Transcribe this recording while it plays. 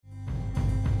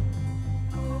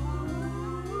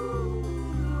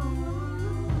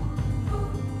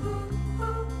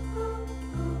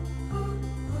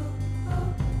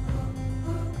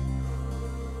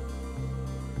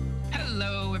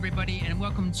everybody, and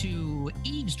welcome to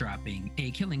Eavesdropping,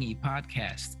 a Killing Eve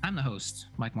podcast. I'm the host,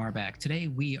 Mike Marbach. Today,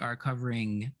 we are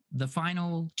covering the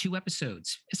final 2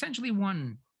 episodes, essentially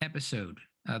 1 episode,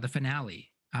 the finale.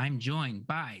 I'm joined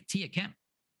by Tia Kemp.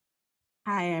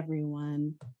 Hi,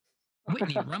 everyone.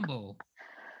 Whitney Rumble.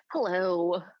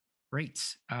 Hello. Great.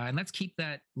 And let's keep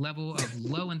that level of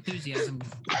low enthusiasm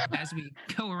as we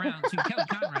go around to Kelly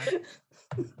Conrad.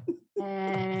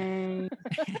 Hey.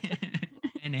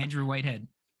 And Andrew Whitehead.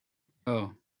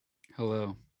 Oh,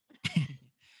 hello.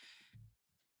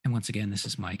 And once again, this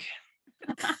is Mike.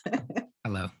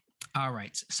 Hello. All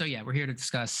right. So yeah, we're here to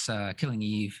discuss Killing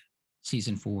Eve,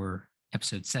 season 4,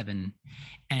 episode 7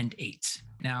 and 8.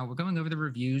 Now we're going over the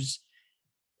reviews.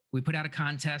 We put out a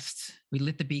contest. We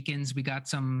lit the beacons. We got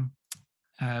some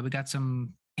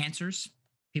answers.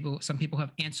 Some people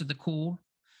have answered the call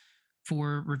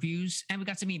for reviews, and we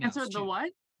got some emails. Answered the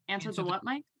what? Answered the what,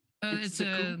 Mike?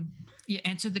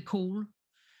 Answered the call.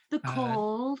 The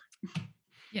cold.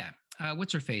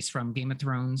 What's her face from Game of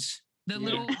Thrones? The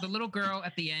little girl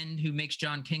at the end who makes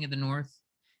Jon King of the North,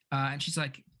 and she's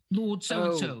like, Lord so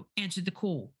and so, answered the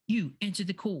call. You answered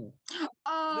the call.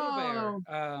 Oh, Little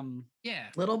Bear. Yeah,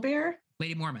 Little Bear?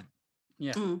 Lady Mormont.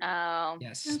 Yeah. Oh,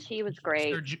 Yes, she was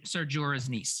great. Ser Jorah's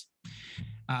niece.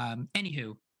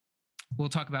 Anywho, we'll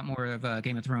talk about more of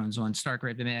Game of Thrones on Stark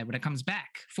Red Mad when it comes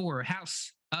back for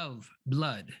House of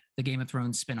Blood, the Game of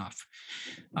Thrones spinoff.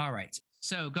 All right.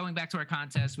 So going back to our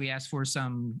contest, we asked for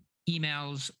some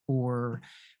emails or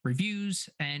reviews,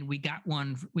 and we got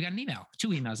an email, 2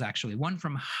 emails actually. One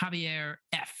from Javier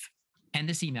F. And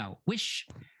this email: wish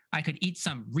I could eat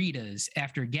some Ritas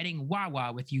after getting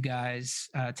Wawa with you guys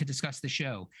to discuss the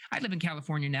show. I live in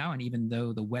California now, and even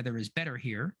though the weather is better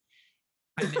here,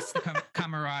 I miss the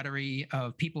camaraderie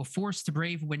of people forced to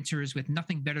brave winters with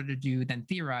nothing better to do than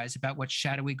theorize about what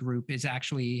shadowy group is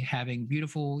actually having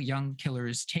beautiful young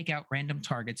killers take out random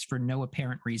targets for no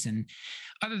apparent reason,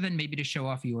 other than maybe to show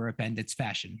off Europe and its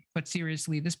fashion. But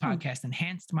seriously, this podcast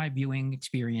enhanced my viewing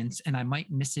experience, and I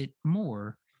might miss it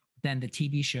more than the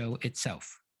TV show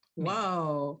itself.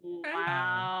 Whoa.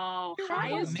 wow.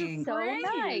 That was Amazing. so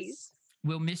nice.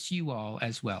 We'll miss you all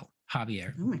as well,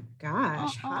 Javier. Oh my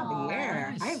gosh, Oh,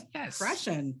 Javier. yes, I'm yes.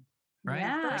 crushing. Right?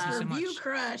 Yeah. Thank you so much. Review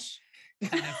crush.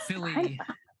 And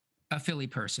a Philly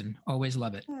person. Always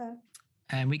love it.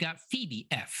 And we got Phoebe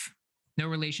F. No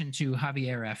relation to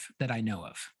Javier F that I know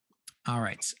of. All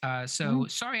right. So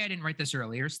sorry I didn't write this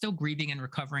earlier. Still grieving and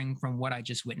recovering from what I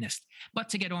just witnessed. But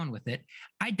to get on with it,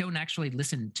 I don't actually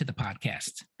listen to the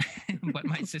podcast, but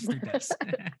my sister does.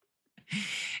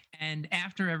 And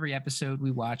after every episode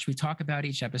we watch, we talk about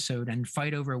each episode and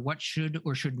fight over what should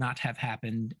or should not have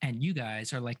happened. And you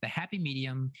guys are like the happy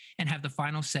medium and have the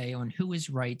final say on who is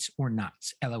right or not.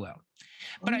 LOL.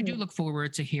 But I do look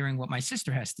forward to hearing what my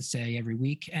sister has to say every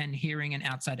week and hearing an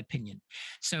outside opinion.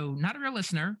 So not a real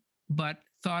listener, but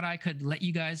thought I could let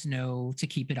you guys know to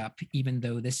keep it up, even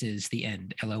though this is the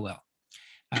end. LOL.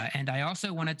 And I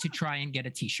also wanted to try and get a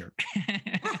t-shirt.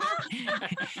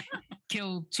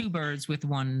 Kill 2 birds with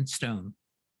 1 stone,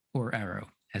 or arrow,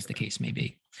 as the case may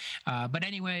be. But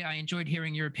anyway, I enjoyed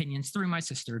hearing your opinions through my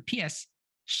sister. P.S.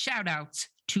 Shout out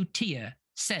to Tia,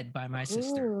 said by my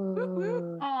sister.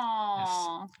 Ooh.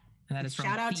 Aw. And that is from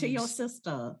Shout out to your Phoebe's-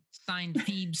 sister. signed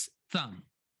Phoebe's thumb.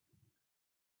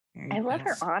 Very I love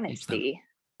her That's- honesty.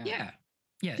 Yeah.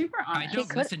 Yeah. Super I honest.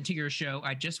 don't listen to your show.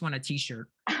 I just want a t-shirt.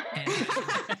 And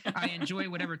I enjoy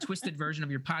whatever twisted version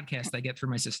of your podcast I get through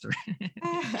my sister.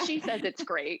 She says it's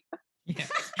great. Yeah.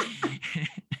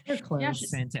 You're close. Yeah,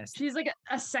 Fantastic. She's like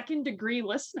a second degree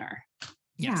listener.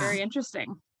 Yes. Very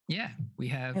interesting. Yeah. We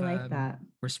have I like that.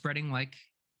 we're spreading like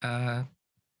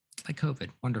COVID.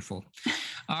 Wonderful.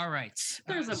 All right.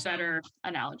 There's a So- better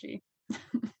analogy.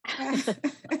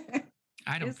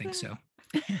 I don't Is think there? so.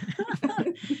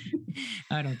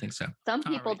 I don't think so. Some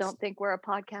All people right. don't think we're a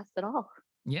podcast at all.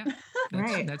 Yeah,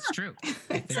 Right. that's true. I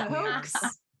It's think a we are. hoax.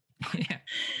 Yeah,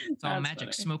 it's all That's magic,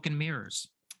 funny. smoke and mirrors.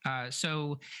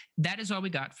 So that is all we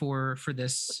got for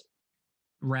this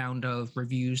round of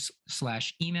reviews /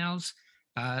 emails.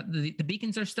 The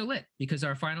beacons are still lit because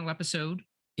our final episode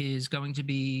is going to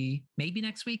be maybe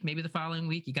next week, maybe the following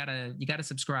week. You gotta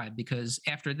subscribe because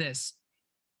after this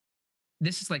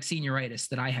is like senioritis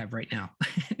that I have right now.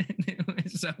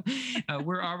 So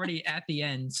we're already at the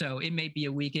end. So it may be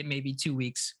a week, it may be 2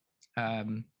 weeks.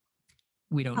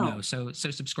 We don't know. So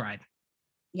subscribe.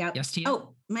 Yep. Yes, Tia?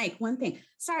 Oh, Mike, one thing.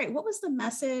 Sorry, what was the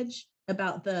message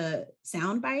about the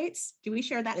sound bites? Do we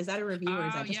share that? Is that a review or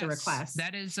is that just a Yes. request?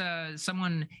 That is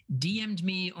someone DM'd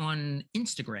me on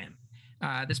Instagram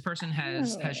This person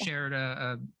has shared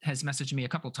has messaged me a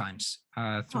couple times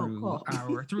cool.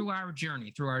 through our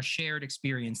journey, through our shared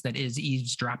experience that is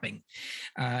eavesdropping,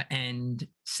 and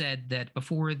said that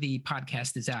before the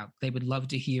podcast is out, they would love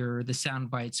to hear the sound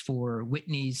bites for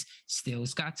Whitney's "Still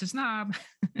Scott's a Snob"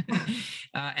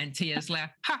 and Tia's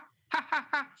laugh. Ha ha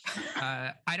ha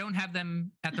ha. I don't have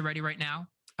them at the ready right now.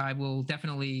 I will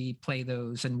definitely play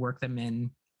those and work them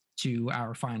in to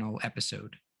our final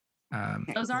episode.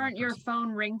 Those aren't your phone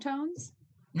ringtones?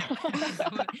 No,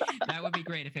 that would be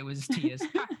great if it was Tia's.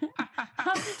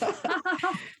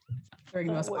 During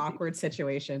the most awkward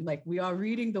situation, like we are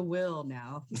reading the will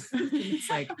now. It's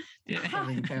like Yeah.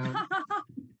 ringtone.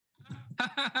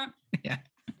 Yeah.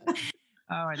 Oh,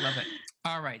 I love it.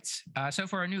 All right. So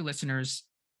for our new listeners,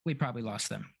 we probably lost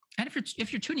them. And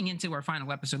if you're tuning into our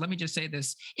final episode, let me just say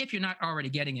this: if you're not already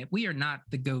getting it, we are not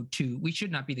the go-to. We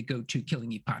should not be the go-to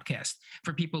Killing Eve podcast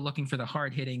for people looking for the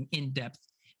hard-hitting, in-depth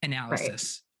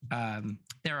analysis. Right.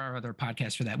 There are other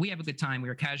podcasts for that. We have a good time. We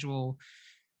are casual.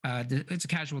 It's a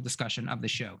casual discussion of the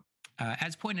show,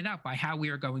 as pointed out by how we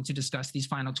are going to discuss these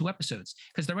final 2 episodes.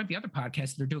 Because there might be other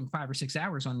podcasts that are doing 5 or 6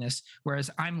 hours on this,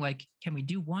 whereas I'm like, can we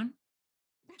do one?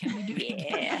 Can we do?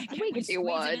 Yeah, can we can do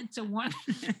one. It into one.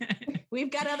 We've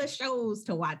got other shows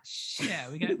to watch. Yeah,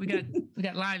 we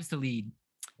got lives to lead.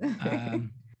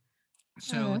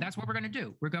 So that's what we're going to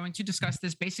do. We're going to discuss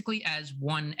this basically as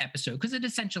one episode, because it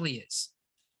essentially is.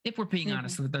 If we're being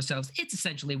honest with ourselves, it's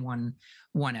essentially one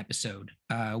episode,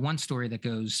 one story that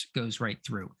goes right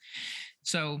through.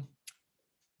 So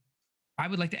I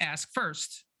would like to ask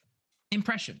first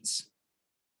impressions.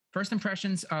 First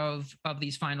impressions of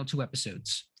these final 2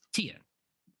 episodes. Tia.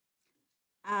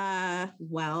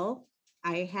 Well,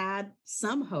 I had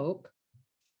some hope,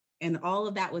 and all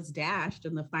of that was dashed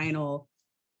in the final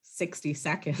 60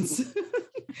 seconds.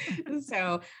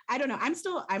 So I don't know. I'm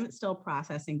still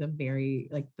processing the very,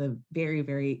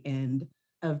 very end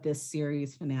of this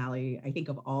series finale. I think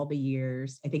of all the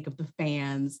years. I think of the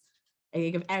fans. I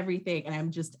think of everything,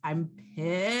 and I'm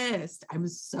pissed. I'm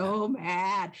so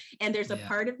mad. And there's a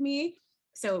part of me.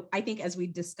 So I think as we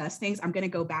discuss things, I'm going to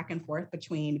go back and forth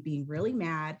between being really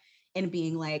mad and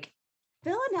being like,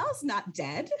 Villanelle's not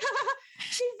dead.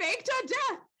 She faked her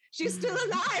death. She's still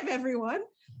alive, everyone.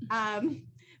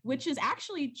 Which is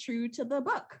actually true to the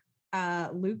book.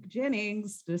 Luke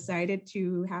Jennings decided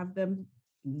to have them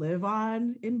live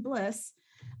on in bliss.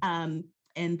 And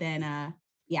then,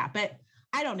 but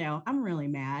I don't know. I'm really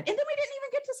mad. And then we didn't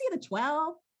even get to see the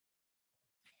 12.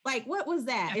 Like, what was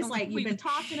that? It's like, you've been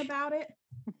talking about it.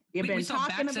 You've been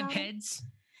talking about heads.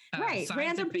 Right.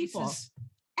 Random people.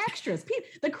 Extras.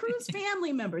 The crew's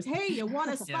family members. Hey, you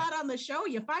want a spot on the show?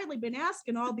 You've finally been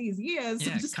asking all these years.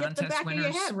 So just get the back of your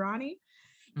head, Ronnie.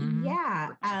 Mm-hmm.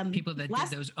 Yeah. People that did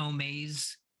those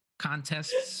Omaze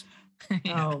contests.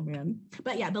 Oh man.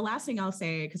 But yeah, the last thing I'll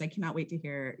say, because I cannot wait to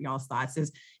hear y'all's thoughts,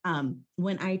 is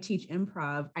when I teach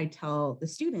improv, I tell the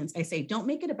students, I say, don't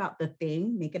make it about the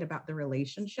thing, make it about the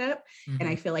relationship. Mm-hmm. And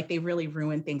I feel like they really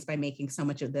ruin things by making so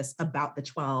much of this about the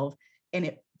 12.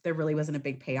 And there really wasn't a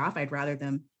big payoff. I'd rather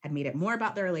them had made it more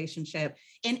about the relationship.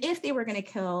 And if they were going to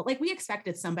kill, like we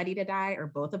expected somebody to die or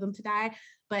both of them to die,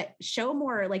 but show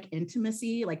more like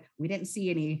intimacy. Like we didn't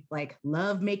see any like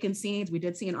love making scenes. We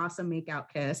did see an awesome makeout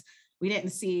kiss. We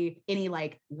didn't see any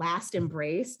like last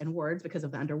embrace and words because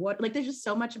of the underwater. Like there's just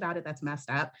so much about it that's messed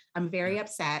up. I'm very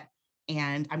upset,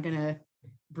 and I'm going to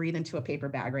breathe into a paper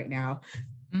bag right now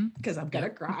because I'm going to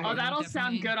cry. Oh, that'll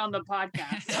sound good on the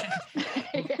podcast.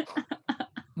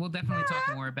 We'll definitely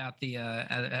talk more about the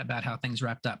about how things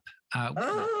wrapped up.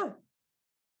 Oh,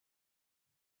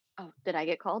 did I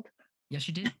get called? Yes,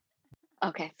 you did.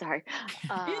 Okay, sorry.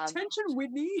 Pay attention,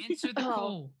 Whitney. Answer the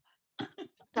call.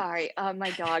 Sorry, my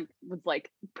dog was like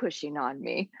pushing on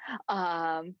me.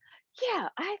 Yeah,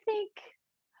 I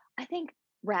think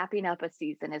wrapping up a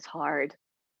season is hard,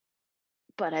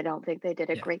 but I don't think they did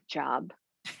a great job.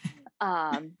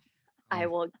 I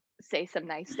will say some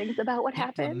nice things about what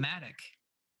happened. Diplomatic.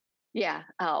 Yeah.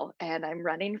 Oh, and I'm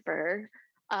running for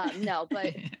no,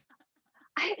 but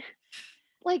I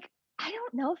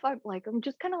don't know if I'm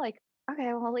just kind of like,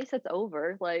 okay, well, at least it's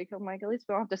over. Like, I'm like, at least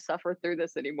we don't have to suffer through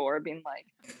this anymore.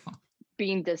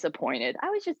 Being disappointed. I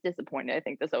was just disappointed. I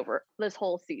think this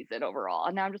whole season overall.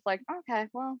 And now I'm just like, okay,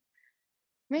 well,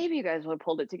 maybe you guys would have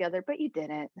pulled it together, but you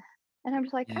didn't. And I'm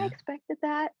just like, I expected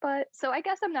that. But so I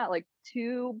guess I'm not like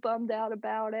too bummed out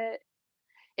about it.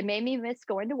 It made me miss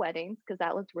going to weddings because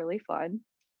that looked really fun.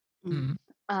 Mm-hmm.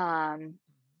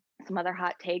 Some other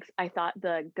hot takes. I thought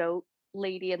the goat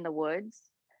lady in the woods,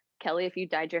 Kelly, if you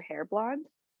dyed your hair blonde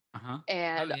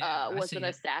and was an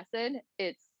assassin,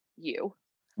 it's you.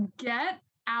 Get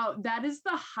out. That is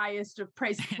the highest of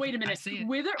praise. Wait a minute.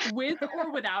 With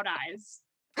or without eyes?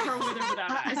 Or with or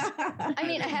without eyes? I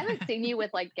mean, I haven't seen you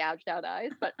with like gouged out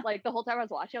eyes, but like the whole time I was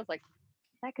watching, I was like,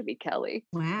 that could be Kelly.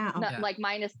 Wow. Not, like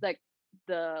minus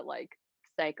the like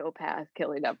psychopath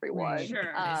killing everyone. Right.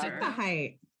 Sure. Is Check the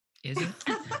height. Is it?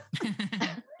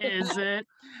 Is it?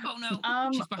 Oh no.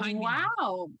 She's behind me.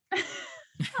 Wow.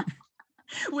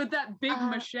 With that big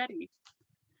machete.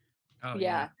 Oh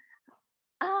yeah.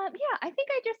 Yeah, I think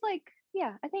I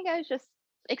think I was just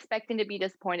expecting to be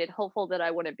disappointed, hopeful that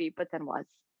I wouldn't be, but then was.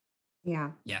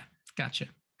 Yeah. Yeah. Gotcha.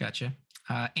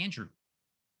 Andrew.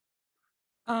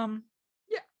 Yeah,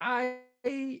 I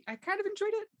kind of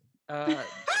enjoyed it.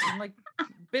 In like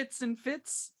bits and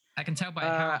fits. I can tell by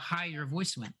how high your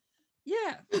voice went.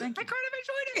 Yeah, thank you. I kind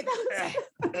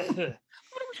of enjoyed it.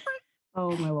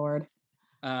 Oh my Lord.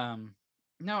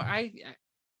 No,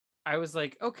 I was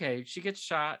like, okay, she gets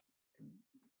shot.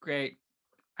 Great.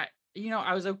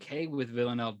 I was okay with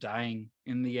Villanelle dying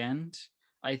in the end.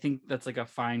 I think that's like a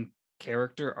fine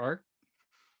character arc.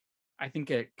 I think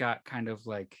it got kind of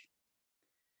like,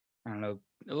 I don't know,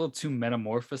 a little too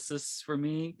metamorphosis for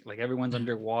me. Like everyone's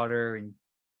underwater and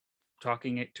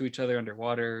talking to each other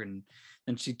underwater, and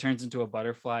then she turns into a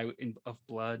butterfly of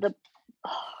blood.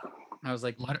 I was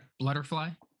like,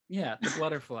 Blutterfly? Yeah, the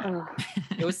butterfly.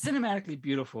 It was cinematically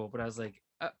beautiful, but I was like,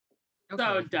 okay.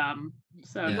 So dumb.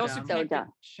 So you dumb. also can't get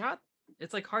shot.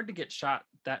 It's like hard to get shot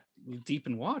that deep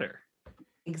in water.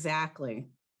 Exactly.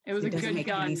 It was a good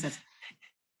gun.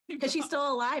 Because she's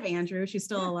still alive, Andrew. She's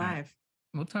still alive.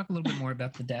 We'll talk a little bit more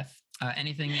about the death.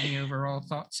 Any overall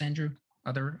thoughts, Andrew?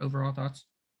 Other overall thoughts?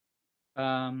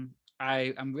 I'm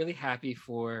really happy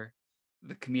for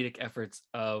the comedic efforts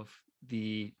of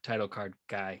the title card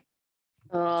guy.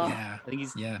 Yeah,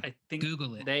 I think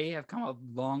Google it. They have come a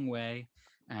long way,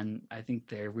 and I think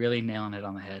they're really nailing it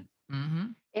on the head. Mm-hmm.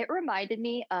 It reminded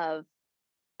me of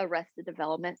Arrested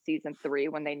Development season 3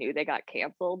 when they knew they got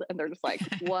canceled, and they're just like,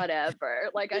 whatever.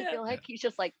 Like, I feel like he's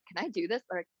just like, can I do this?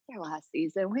 Or it's their last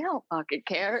season. We don't fucking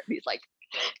care. And he's like,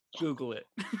 Google it.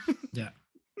 Yeah.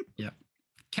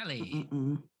 Kelly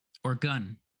or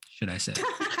Gun, should I say?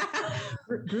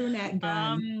 Brunette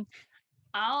Gun.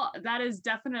 That is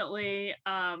definitely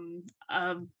a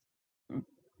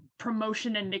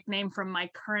promotion and nickname from my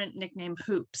current nickname,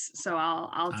 Hoops. So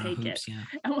I'll take Hoops, it.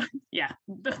 Yeah. Yeah,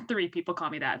 the 3 people call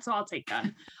me that, so I'll take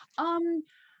Gun.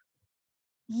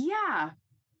 Yeah,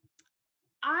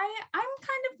 I'm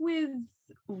kind of with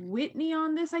Whitney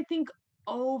on this. I think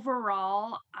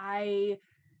overall,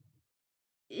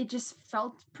 it just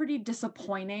felt pretty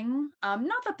disappointing.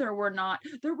 Not that there were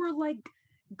like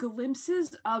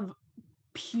glimpses of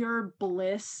pure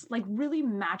bliss, like really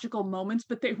magical moments,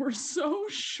 but they were so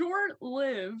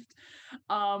short-lived.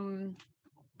 And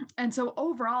so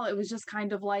overall, it was just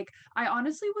kind of like, I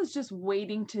honestly was just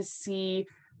waiting to see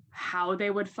how they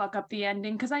would fuck up the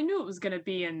ending, because I knew it was going to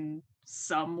be in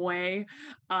some way.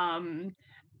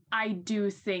 I do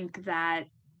think that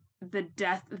the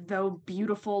death, though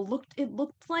beautiful,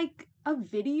 looked like a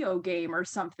video game or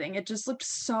something. It just looked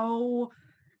so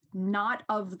not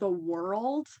of the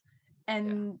world.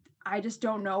 And I just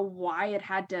don't know why it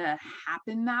had to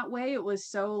happen that way. It was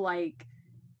so like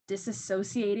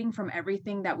disassociating from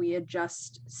everything that we had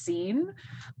just seen.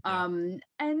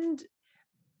 And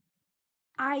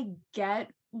I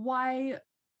get why,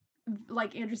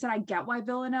 like Andrew said, I get why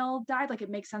Villanelle died. Like, it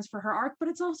makes sense for her arc, but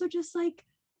it's also just like,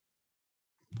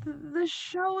 the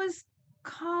show is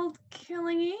called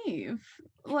Killing Eve.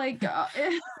 Like,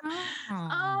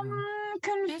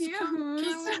 confused.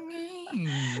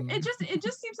 It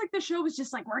just seems like the show was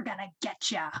just like, we're gonna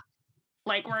get ya.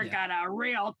 Like, we're gonna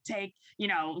real take,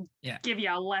 give you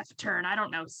a left turn. I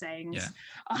don't know sayings.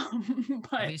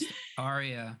 But at least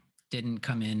Arya didn't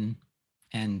come in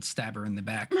and stab her in the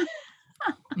back.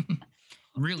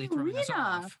 Really throwing us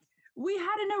off. We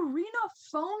had an arena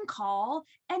phone call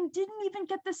and didn't even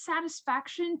get the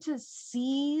satisfaction to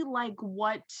see like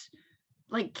what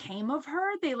like came of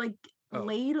her. They like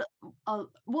laid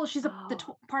she's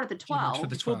part of the 12.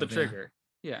 She pulled the trigger.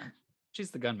 Yeah.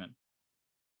 She's the gunman.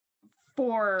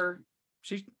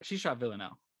 She shot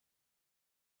Villanelle.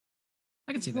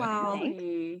 I can see that. Well,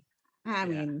 I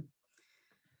mean,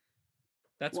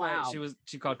 that's why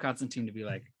she called Constantine to be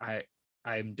like,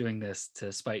 I'm doing this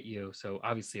to spite you. So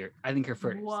obviously, I think her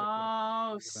first.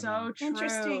 Wow, so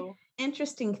true.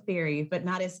 Interesting theory, but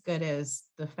not as good as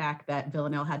the fact that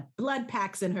Villanelle had blood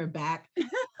packs in her back,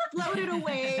 floated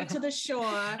away to the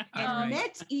shore, and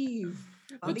met Eve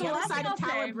on the other side of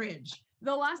Tower Bridge.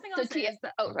 The last thing I'll say is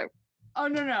that. Oh,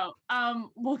 no.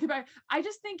 We'll get back. I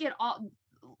just think it all.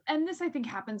 and this I think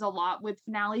happens a lot with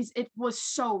finales, it was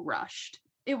so rushed.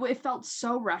 It felt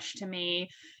so rushed to me.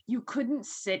 You couldn't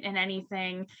sit in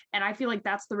anything. And I feel like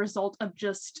that's the result of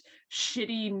just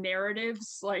shitty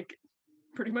narratives, like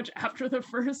pretty much after the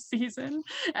first season.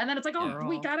 And then it's like, oh,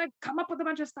 we gotta come up with a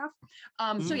bunch of stuff.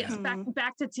 So yes,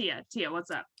 back to Tia. Tia,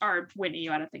 what's up? Or Whitney,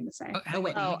 you had a thing to say.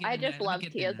 Oh, I just love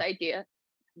Tia's idea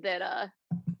that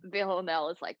Villanelle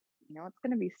is like, you know, it's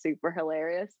gonna be super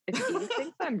hilarious if he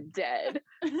thinks I'm dead.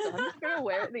 So I'm just gonna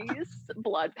wear these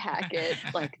blood packets.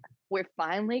 Like, we're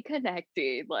finally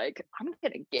connecting. Like, I'm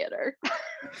gonna get her.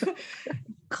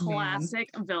 Classic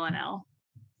Villanelle.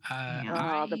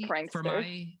 The prankster. For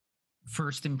my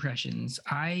first impressions,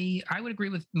 I would agree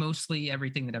with mostly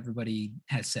everything that everybody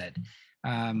has said.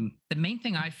 The main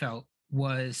thing I felt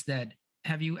was that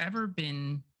have you ever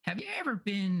been on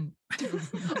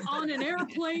an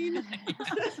airplane?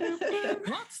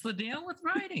 What's the deal with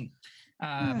writing?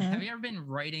 Have you ever been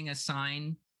writing a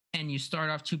sign and you start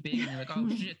off too big and you're like, oh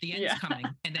shit, the end's coming,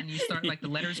 and then you start like the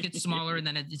letters get smaller and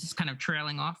then it's just kind of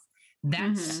trailing off?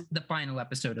 That's the final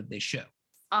episode of this show.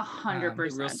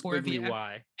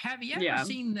 100%. Have you ever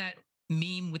seen that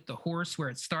meme with the horse where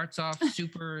it starts off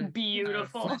super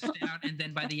beautiful fleshed out, and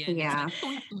then by the end it's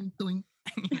like doink, doink,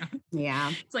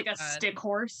 doink. It's like a stick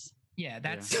horse.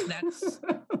 That's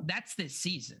this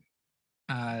season.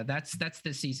 That's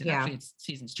this season. Actually, it's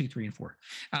seasons 2, 3, and 4.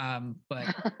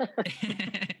 But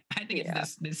I think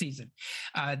it's this season.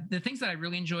 The things that I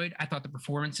really enjoyed, I thought the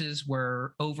performances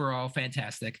were overall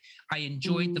fantastic. I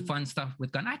enjoyed the fun stuff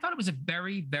with Gunn. I thought it was a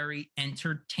very, very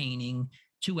entertaining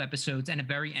 2 episodes and a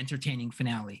very entertaining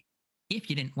finale. If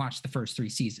you didn't watch the first 3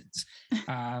 seasons.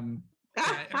 I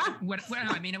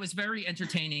mean, it was very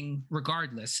entertaining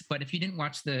regardless, but if you didn't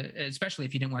watch especially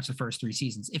if you didn't watch the first 3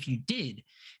 seasons, if you did,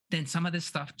 then some of this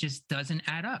stuff just doesn't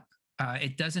add up.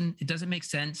 It doesn't make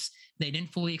sense. They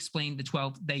didn't fully explain the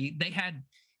 12. They had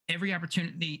every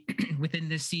opportunity within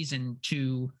this season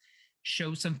to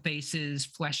show some faces,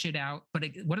 flesh it out. But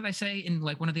what did I say in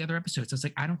like one of the other episodes? I was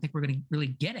like, I don't think we're going to really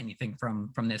get anything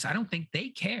from this. I don't think they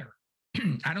care.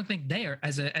 I don't think they are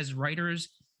as writers.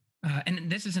 And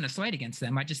this isn't a slight against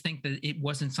them. I just think that it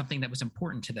wasn't something that was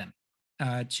important to them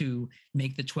to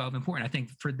make the 12 important. I think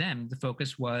for them, the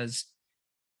focus was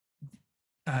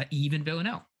Eve and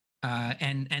Villanelle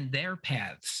and their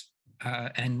paths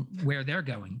and where they're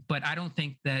going. But I don't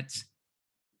think that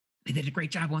they did a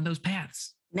great job on those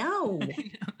paths. No.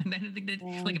 And I think that,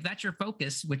 like, if that's your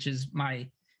focus, which is my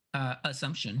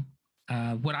assumption,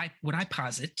 what I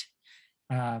posit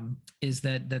is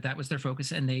that was their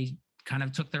focus, and they kind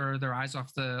of took their eyes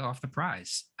off the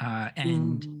prize.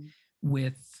 And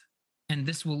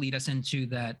this will lead us into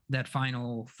that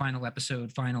final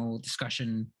episode, final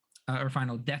discussion, or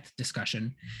final death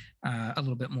discussion, a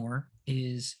little bit more.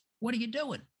 Is what are you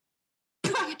doing?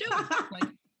 What are you doing? Like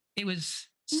it was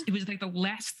like the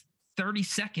last 30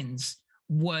 seconds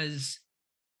was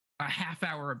a half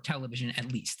hour of television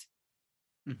at least.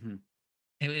 Mm-hmm.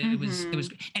 It was,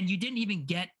 and you didn't even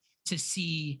get to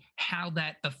see how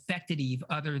that affected Eve,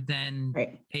 other than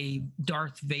a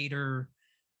Darth Vader,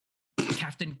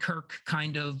 Captain Kirk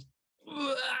kind of.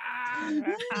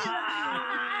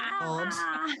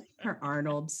 Her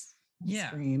Arnold's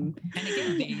scream. And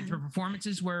again, the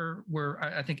performances were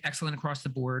I think excellent across the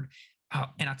board.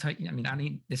 And I'll tell you, I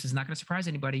mean, this is not going to surprise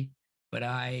anybody, but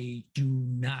I do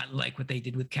not like what they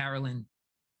did with Carolyn.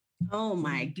 Oh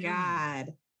my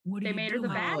God. They made her the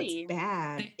baddie. It's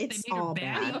bad. It's all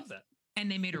bad. And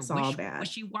they made her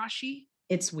wishy-washy.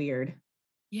 It's weird.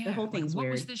 Yeah. The whole thing's weird.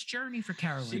 What was this journey for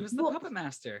Carolyn? She was the puppet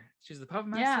master. She was the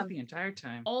puppet master the entire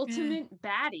time. Ultimate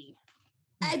baddie.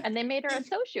 And they made her a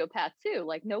sociopath too.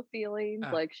 Like no feelings.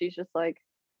 Like she's just like,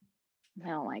 I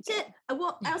don't like it.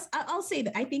 Well, I'll say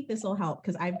that I think this will help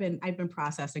because I've been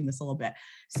processing this a little bit.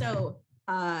 So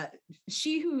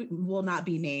she who will not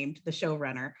be named, the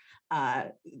showrunner,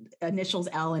 initials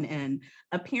L and N,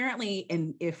 apparently,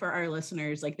 and if for our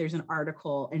listeners, like there's an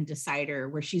article in Decider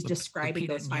where she's describing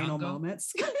those final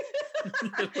moments.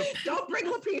 Don't bring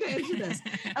Lupita into this.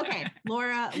 Okay,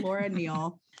 Laura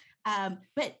Neal.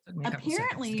 But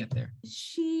apparently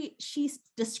she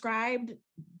described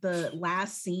the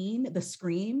last scene, the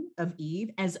scream of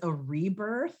Eve, as a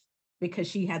rebirth because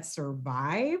she had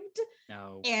survived.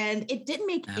 No. And it didn't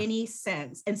make any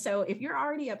sense. And so if you're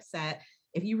already upset,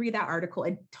 if you read that article,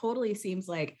 it totally seems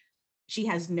like she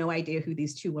has no idea who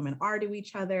these 2 women are to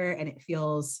each other. And it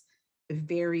feels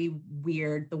very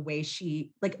weird the way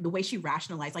she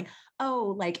rationalized, like,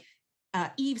 oh, like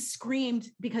Eve screamed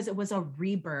because it was a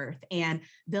rebirth and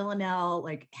Villanelle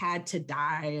like had to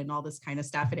die and all this kind of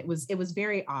stuff. And it was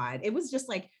very odd. It was just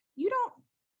like, you don't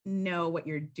know what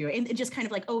you're doing. And just kind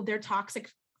of like, oh, they're toxic.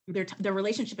 Their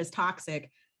relationship is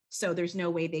toxic. So there's no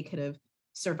way they could have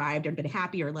survived or been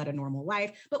happy or led a normal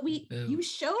life. But you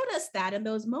showed us that in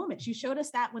those moments. You showed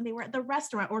us that when they were at the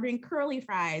restaurant ordering curly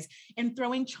fries and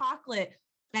throwing chocolate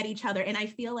at each other. And I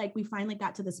feel like we finally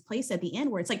got to this place at the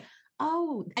end where it's like,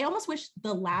 oh, I almost wish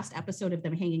the last episode of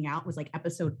them hanging out was like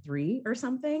episode 3 or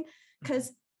something.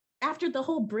 Because after the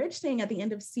whole bridge thing at the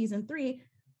end of season 3,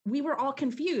 we were all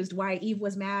confused why Eve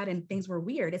was mad and things were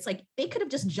weird. It's like they could have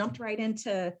just jumped right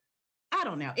into, I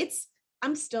don't know.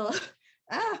 I'm still,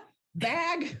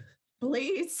 bag,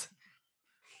 please.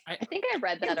 I think I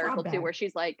read that article too, where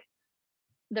she's like,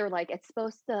 they're like,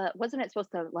 wasn't it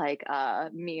supposed to like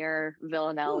mirror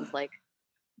Villanelle's like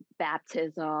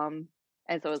baptism?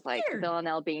 And so it was like Weird.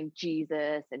 Villanelle being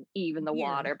Jesus and Eve in the Weird.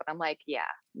 water. But I'm like, yeah,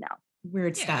 no.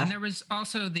 Weird stuff. And there was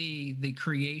also the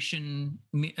creation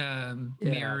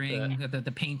mirroring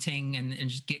the painting and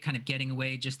just getting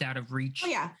away just out of reach. Oh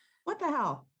yeah. What the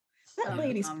hell? That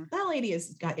lady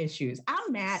has got issues.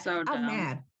 I'm mad. So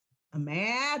I'm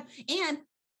mad. And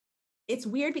it's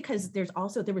weird because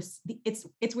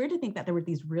it's weird to think that there were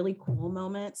these really cool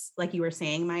moments, like you were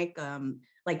saying, Mike,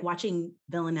 like watching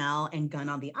Villanelle and Gunn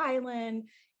on the island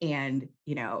and,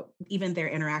 even their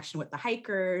interaction with the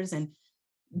hikers, and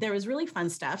there was really fun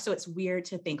stuff. So it's weird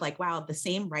to think like, wow, the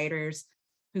same writers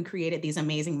who created these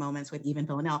amazing moments with Eve and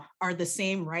Villanelle are the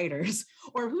same writers,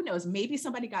 or who knows, maybe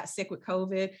somebody got sick with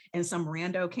COVID and some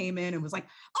rando came in and was like,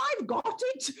 I've got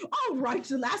it. All right,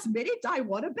 the last minute, I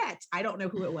want to bet. I don't know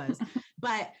who it was,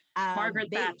 but Margaret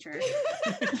Thatcher.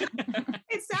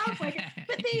 It sounds like it,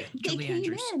 but they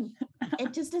came in.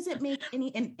 It just doesn't make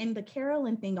any, and the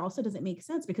Carolyn thing also doesn't make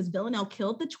sense because Villanelle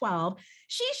killed the 12.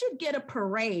 She should get a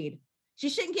parade. She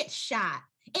shouldn't get shot.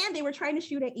 And they were trying to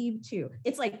shoot at Eve too.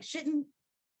 It's like, shouldn't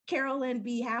Carolyn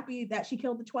be happy that she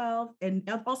killed the 12? And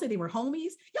also they were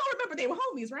homies. Y'all remember they were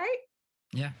homies, right?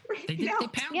 Yeah. They did. They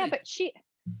pounded. Yeah, but she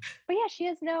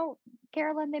has no,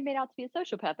 Carolyn, they made out to be a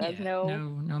sociopath. Has no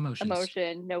emotions.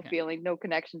 Emotion, no feeling, no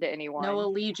connection to anyone. No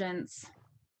allegiance.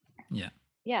 Yeah.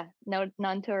 Yeah.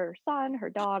 None to her son,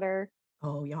 her daughter.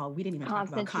 Oh, y'all, we didn't even talk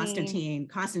about Constantine.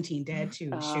 Constantine dead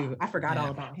too. Shoot, I forgot all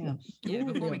about him. Yeah,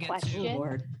 before we get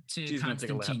to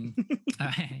Constantine,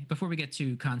 before we get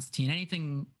to Constantine,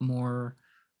 anything more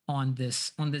on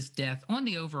this death, on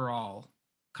the overall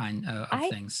kind of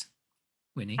things,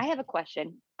 Whitney? I have a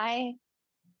question. I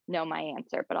know my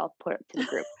answer, but I'll put it to the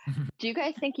group. Do you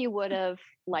guys think you would have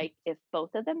liked if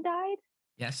both of them died?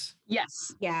 Yes.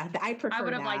 Yes. Yeah, I prefer. I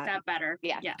would have liked that better.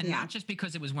 Yeah. And not just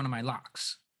because it was one of my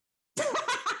locks.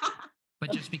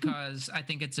 But just because I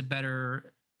think it's a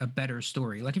better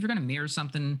story. Like if you're going to mirror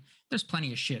something, there's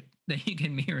plenty of shit that you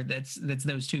can mirror that's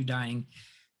those two dying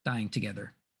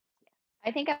together. I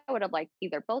think I would have liked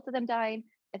either both of them dying.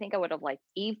 I think I would have liked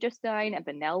Eve just dying and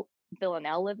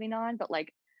Villanelle living on. But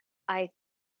like,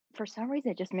 for some reason,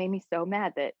 it just made me so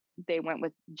mad that they went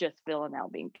with just Villanelle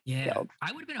being killed.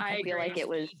 I would have been. I feel like it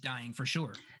was Eve dying for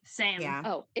sure. Same. Yeah.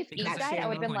 Oh, if Eve died, I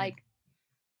would have been like.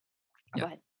 Go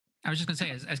ahead. I was just going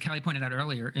to say, as Callie pointed out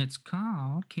earlier, it's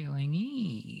called Killing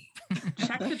Eve.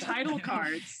 Check the title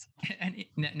cards. And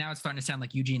now it's starting to sound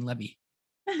like Eugene Levy.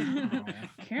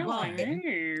 Killing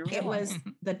Eve. It was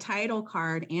the title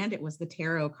card and it was the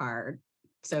tarot card.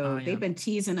 So they've been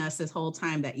teasing us this whole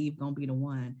time that Eve gonna be the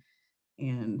one.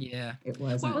 And it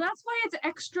wasn't. Well, that's why it's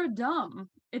extra dumb.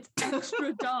 It's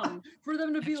extra dumb for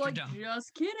them to be like,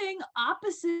 just kidding,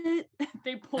 opposite.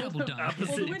 They pulled the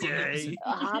opposite day.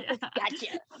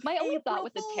 Gotcha. My only thought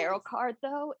with the tarot card,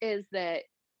 though, is that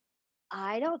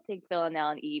I don't think Villanelle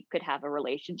and Eve could have a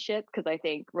relationship because I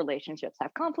think relationships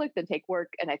have conflict and take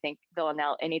work. And I think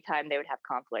Villanelle, anytime they would have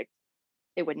conflict,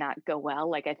 it would not go well.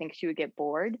 Like, I think she would get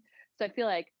bored. So I feel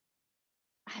like,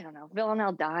 I don't know,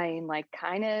 Villanelle dying, like,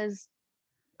 kind of is,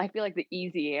 I feel like the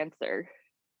easy answer.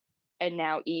 And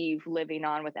now Eve living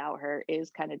on without her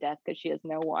is kind of death because she has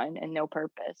no one and no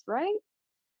purpose, right?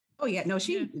 Oh yeah, no,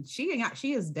 she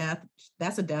is death.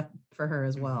 That's a death for her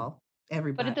as well.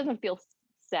 Everybody, but it doesn't feel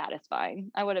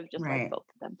satisfying. I would have just liked both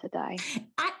of them to die.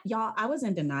 I was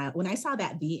in denial when I saw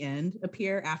that the end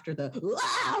appear after the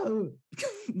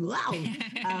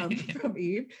from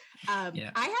Eve. I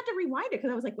had to rewind it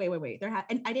because I was like, wait.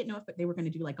 And I didn't know if they were going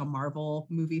to do like a Marvel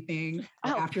movie thing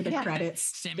after the credits.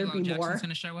 Samuel L. Jackson's going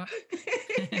to show up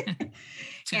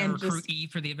to recruit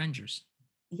Eve for the Avengers.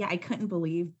 Yeah, I couldn't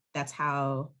believe that's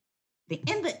how the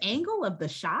angle of the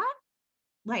shot,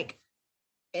 like.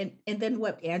 And then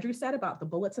what Andrew said about the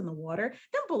bullets in the water,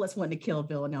 them bullets wouldn't have killed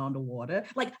Villanelle in the water.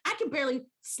 Like I can barely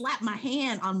slap my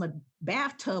hand on my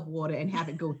bathtub water and have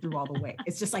it go through all the way.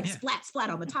 It's just like splat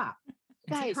on the top.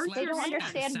 Guys, hurts they your don't hand.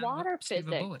 understand Sound water save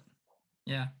a physics. bullet.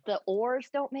 Yeah. The oars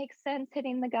don't make sense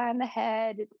hitting the guy on the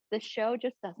head. The show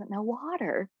just doesn't know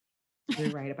water. You're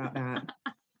right about that.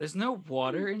 There's no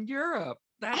water in Europe.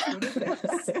 That's what it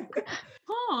is.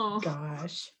 Oh,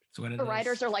 Gosh. That's what it The is.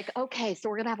 writers are like, okay, so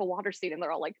we're gonna have a water scene, and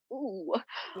they're all like, ooh,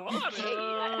 Water.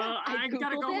 I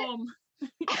gotta go Googled it. home.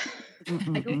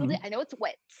 I googled it. I know it's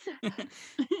wet.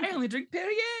 I only drink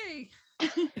Perrier.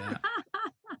 Yeah.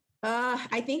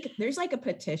 I think there's like a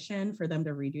petition for them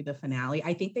to redo the finale.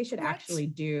 I think they should What? actually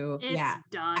do. It's Yeah,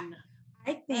 done.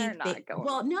 I They're think. not going.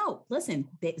 Well, no. Listen,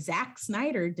 Zack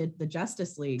Snyder did the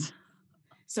Justice League,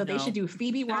 so they No. should do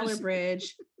Phoebe There's-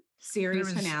 Waller-Bridge series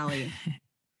there was- finale.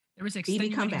 There was Phoebe, come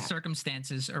extenuating back.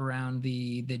 circumstances around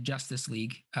the Justice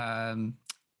League,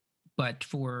 but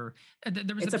for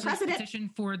there was It's a precedent. petition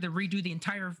for the redo the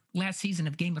entire last season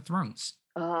of Game of Thrones.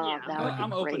 Oh, Yeah. that would be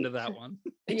I'm open to great. that one.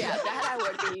 Yeah, that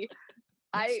I would be.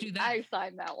 Let's do that. I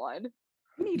signed that one.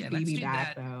 We need Yeah, let's Phoebe do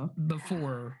back that. though.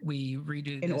 Before we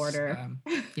redo In this, order.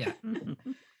 yeah,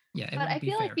 yeah. It But I wouldn't be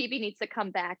feel like fair. Phoebe needs to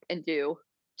come back and do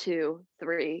 2,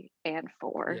 3, and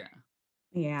 4. Yeah.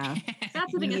 Yeah.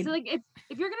 That's the thing. We It's need- like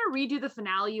if you're gonna redo the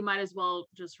finale, you might as well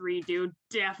just redo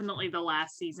definitely the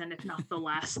last season, if not the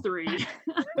last 3.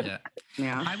 Yeah.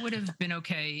 Yeah. I would have been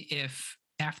okay if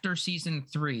after season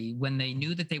 3, when they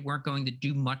knew that they weren't going to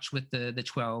do much with the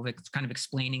 12, it's kind of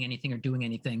explaining anything or doing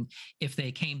anything, if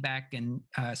they came back and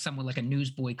someone like a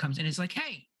newsboy comes in and is like,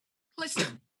 hey,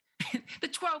 listen, the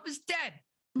 12 is dead.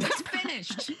 It's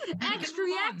finished. We can Extra,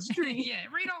 move on." extra. Yeah,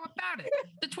 read all about it.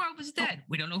 The 12 is dead.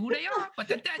 We don't know who they are, but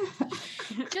they're dead.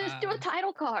 Just do a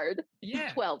title card.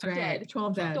 Yeah. 12 totally. dead. Right.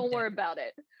 12 dead. Don't worry about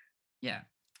it. Yeah.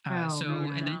 Oh, So,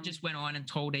 man. and then just went on and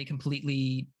told a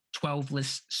completely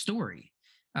 12-less story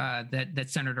that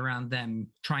centered around them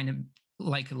trying to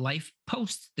like life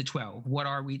post the 12. What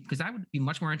are we? Because I would be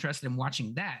much more interested in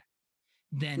watching that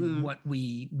than what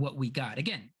we got.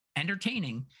 Again,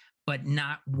 entertaining, but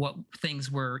not what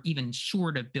things were even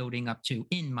short of building up to,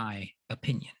 in my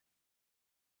opinion.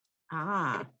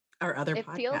 Our other It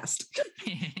feels- podcast.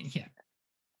 Yeah.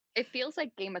 It feels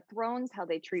like Game of Thrones, how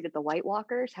they treated the White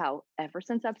Walkers, how ever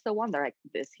since episode 1, they're like,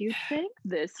 this huge thing,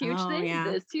 this huge Oh, thing, yeah.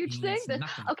 this huge thing. Means This...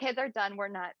 nothing. Okay, they're done. We're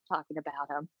not talking about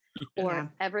them. Or Yeah.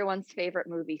 everyone's favorite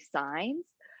movie, Signs,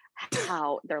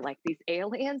 how they're like, these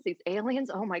aliens,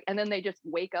 oh my. And then they just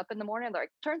wake up in the morning and they're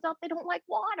like, turns out they don't like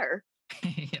water.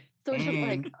 Yeah. So it's just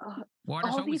like, Dang.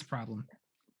 Water's all always these- a problem.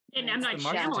 In It's M. the Night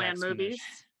Martian Shyamalan Jackson movies. ish.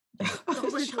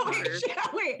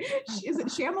 Wait, is it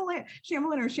Shyamalan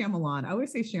or Shyamalan? I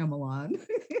always say Shyamalan.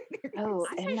 oh,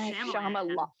 I say and that Shyamalan.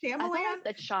 Shyamalan. I thought Shyamalan?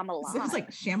 that Shyamalan. It's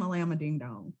like Shyamalama Ding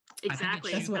Dong.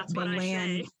 Exactly. it's- That's the what I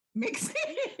land say. makes.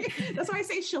 That's why I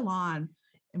say Shalon.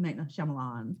 I'm like, no,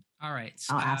 Shyamalan. All right.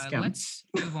 I'll ask him. Let's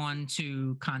move on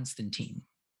to Constantine.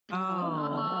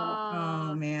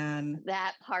 Oh man.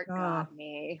 That part Oh. got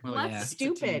me. Well, Let's- it's a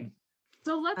Stupid. team.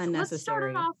 So let's start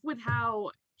Unnecessary. it off with how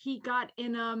he got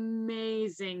an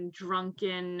amazing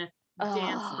drunken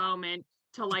dance Oh. moment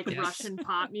to like Yes. Russian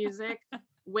pop music,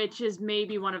 which is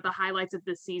maybe one of the highlights of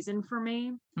the season for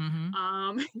me.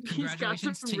 Mm-hmm. He's got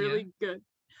some Congratulations to ya. really good.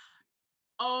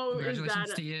 Oh, is Congratulations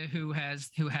that to you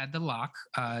who had the lock.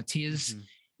 Tia's Mhm.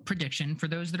 prediction. For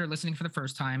those that are listening for the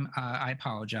first time, I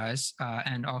apologize.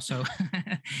 And also,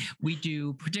 we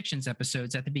do predictions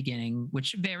episodes at the beginning,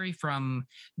 which vary from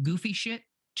goofy shit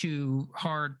to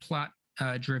hard plot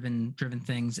driven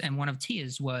things. And one of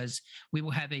Tia's was we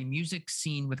will have a music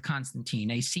scene with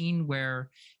Constantine, a scene where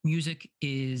music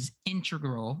is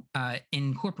integral,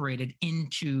 incorporated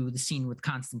into the scene with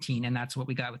Constantine, and that's what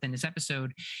we got within this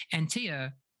episode. And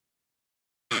Tia,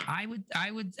 I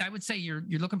would say you're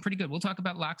looking pretty good. We'll talk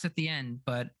about locks at the end,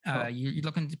 but you're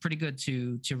looking pretty good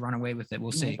to run away with it.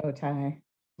 We'll see. Bow tie.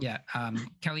 Yeah.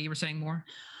 Kelly, you were saying more?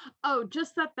 Oh,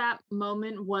 just that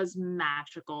moment was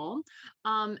magical.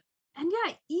 And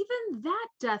yeah, even that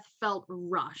death felt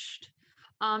rushed.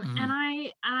 Mhm.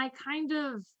 And I kind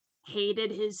of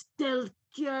hated his stealth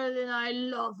girl and I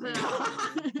love her.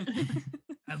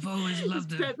 I've always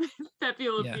loved her. Pepe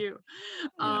Le Yeah. Pew.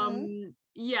 Yeah.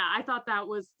 Yeah, I thought that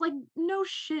was like, no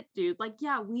shit, dude. Like,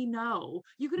 yeah, we know.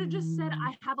 You could have just said, Mm.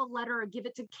 I have a letter, give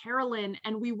it to Carolyn,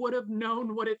 and we would have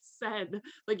known what it said.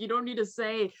 Like, you don't need to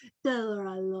say, tell her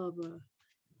I love her.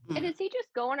 And is he just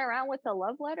going around with a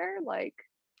love letter, like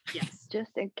Yes.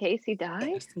 just in case he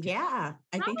dies? Yeah,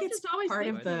 I think Probably it's just always part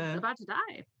think of he's the. about to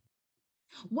die.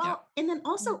 Well, and then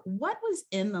also, what was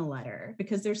in the letter?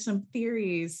 Because there's some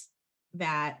theories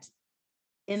that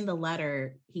in the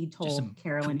letter he some told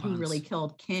Carolyn who really coupons.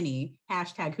 killed Kenny.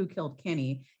 # who killed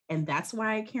Kenny, and that's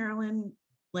why Carolyn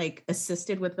like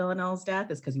assisted with Villanelle's death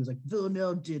is because he was like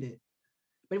Villanelle did it.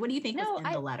 But what do you think No, was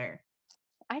in the letter?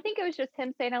 I think it was just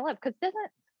him saying I love, because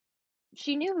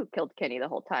she knew who killed Kenny the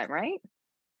whole time, right?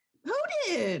 Who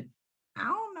did? I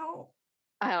don't know.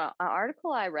 I don't know, an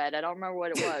article I read, I don't remember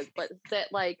what it was, but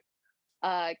that like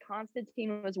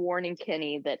Constantine was warning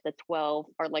Kenny that the 12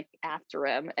 are like after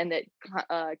him, and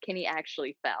that Kenny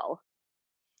actually fell.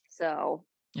 So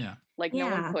Yeah. like no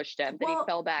one pushed him, that he Well-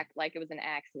 fell back like it was an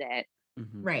accident. Mhm.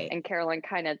 Right. And Carolyn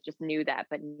kind of just knew that,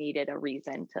 but needed a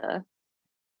reason to.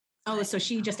 Oh, so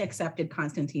she just accepted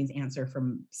Constantine's answer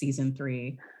from season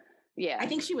 3. Yeah. I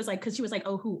think she was like, because she was like,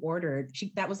 oh, who ordered?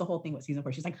 That was the whole thing with season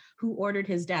 4. She's like, who ordered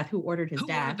his death? Who ordered his Who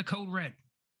death? ordered the code red?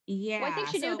 Yeah. Well, I think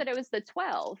she knew that it was the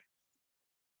 12.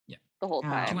 Yeah. The whole Oh.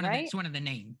 time, She wanted, right? she wanted the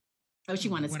name. Oh, she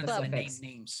wanted One of the name specifics.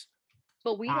 names.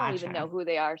 But we don't even Gotcha. know who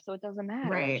they are, so it doesn't matter.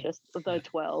 Right. It's just the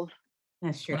 12.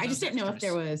 That's true. One of I just those didn't know if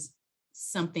there extras. was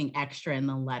something extra in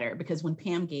the letter, because when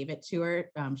Pam gave it to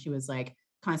her, she was like,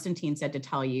 Constantine said to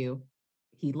tell you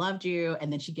he loved you.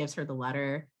 And then she gives her the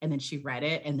letter, and then she read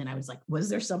it. And then I was like, was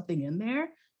there something in there?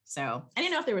 So I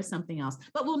didn't know if there was something else,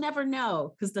 but we'll never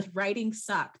know because the writing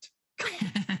sucked.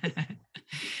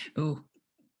 Ooh,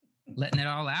 letting it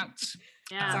all out.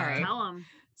 Yeah, Sorry. tell him.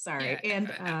 Sorry. Yeah,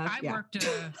 And I yeah. worked.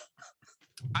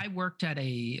 I worked at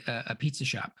a pizza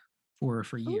shop for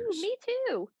Ooh, years. me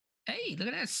too. Hey, look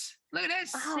at this! Look at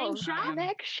this! Oh, shop?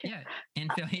 connection. Yeah, in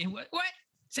Philly. What?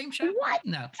 Same shop? What?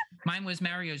 No, mine was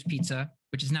Mario's Pizza,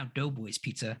 which is now Doughboy's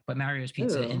Pizza, but Mario's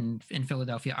Pizza Ooh. in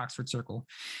Philadelphia, Oxford Circle.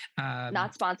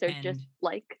 Not sponsored, just and-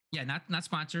 like. Yeah, not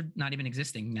sponsored, not even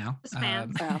existing now.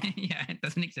 Spam. Oh. Yeah, it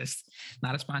doesn't exist.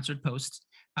 Not a sponsored post.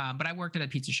 But I worked at a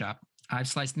pizza shop. I've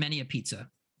sliced many a pizza,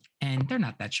 and they're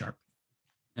not that sharp.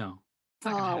 No. It's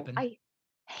not gonna Oh, happen. I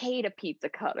hate a pizza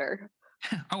cutter.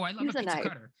 Oh, I love use a a pizza knife.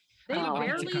 cutter. They Oh, I hate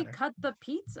barely cutter. cut the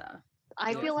pizza.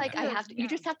 I Well, feel like I yeah. have to. You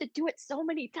just have to do it so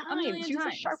many million times. Use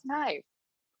a sharp times. knife.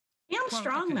 Damn Well,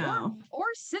 strong okay. though. Or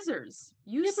scissors.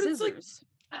 Use but it's like- scissors.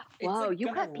 Whoa, like you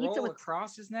gonna cut pizza roll with-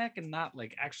 across his neck and not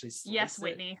like actually slice Yes, it.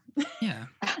 Whitney. Yeah.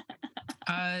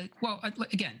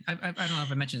 Again, I don't know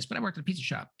if I mentioned this, but I worked at a pizza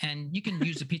shop, and you can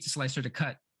use a pizza slicer to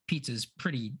cut pizzas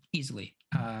pretty easily.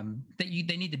 They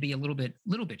need to be a little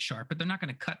bit sharp, but they're not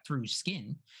going to cut through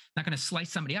skin. Not going to slice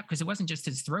somebody up, because it wasn't just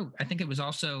his throat. I think it was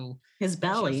also His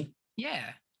belly.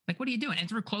 yeah. Like, what are you doing? And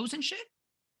through clothes and shit?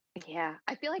 Yeah,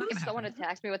 I feel like Not if gonna someone happen.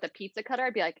 attacks me with a pizza cutter,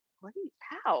 I'd be like, "What are you?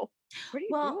 How? What are you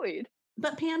Well, doing?"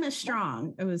 But Pam is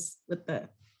strong. It was with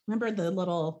remember the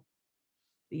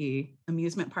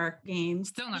amusement park games?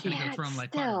 Still not going to Yeah, go through them like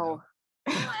still.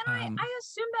 butter, Well, and Um, I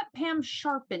assume that Pam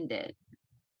sharpened it.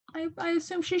 I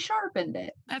assume she sharpened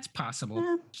it. though. That's possible.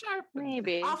 Eh, Sharp.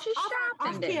 Maybe. off, She off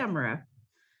sharpened it. camera.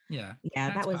 Yeah.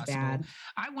 Yeah, That's that was possible. bad.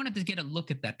 I wanted to get a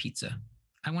look at that pizza.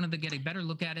 I wanted to get a better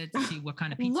look at it to see what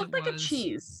kind of pizza Looked like it a was.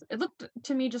 cheese. It looked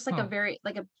to me just like Oh. a very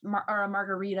like or a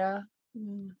margarita.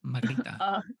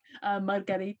 Margarita.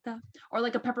 Margarita or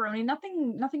like a pepperoni.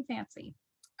 Nothing fancy.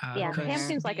 Yeah, Okay. Pam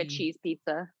seems like a the- cheese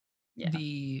pizza. Yeah.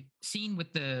 The scene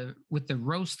with the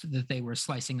roast that they were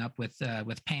slicing up with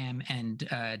Pam and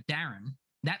Darren,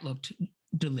 that looked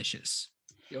delicious.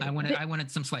 I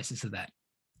wanted some slices of that.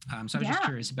 So I was just Yeah.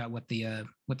 curious about what the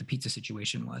pizza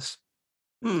situation was.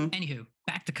 Hmm. Anywho,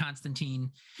 back to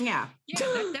Constantine. Yeah.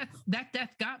 Yeah, that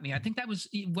death got me. I think it was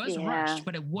Yeah. rushed,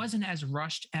 but it wasn't as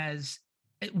rushed as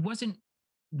it wasn't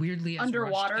weirdly as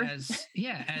Underwater. rushed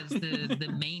as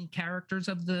the main characters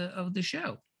of the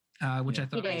show, which I Yeah.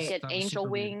 thought He didn't was, get thought was angel super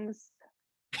weird. wings.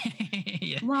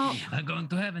 Yeah, Well, I'm going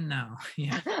to heaven now.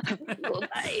 Yeah,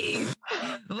 Nice.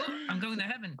 oh, I'm going to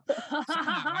heaven.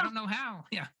 Somehow. I don't know how.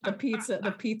 Yeah, the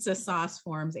pizza sauce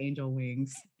forms angel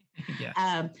wings.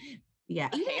 yeah. Yeah.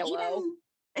 A halo.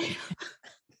 Even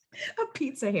a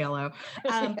pizza halo.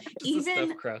 Just the Even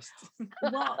stuffed crust.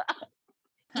 well,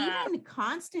 even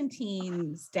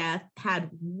Constantine's death had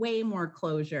way more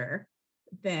closure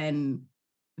than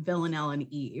Villanelle and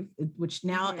Eve, which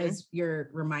now, Mhm. as you're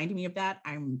reminding me of that,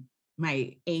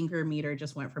 my anger meter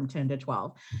just went from 10 to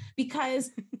 12 because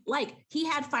like he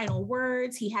had final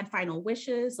words, he had final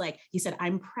wishes. Like he said,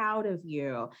 I'm proud of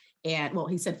you. And well,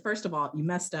 he said, first of all, you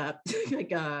messed up. Like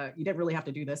you didn't really have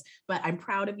to do this, but I'm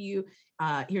proud of you.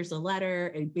 Here's the letter.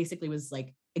 It basically was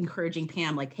like encouraging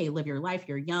Pam, like, hey, live your life.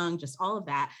 You're young, just all of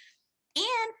that.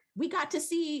 And we got to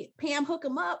see Pam hook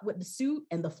him up with the suit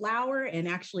and the flower and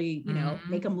actually,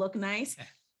 make him look nice. Yeah.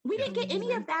 We Yeah. didn't get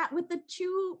any of that with the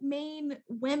two main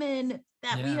women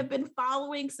that we Yeah. have been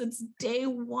following since day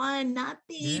one. Not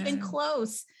even Yeah.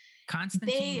 close.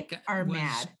 Constantine They are was,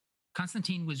 mad.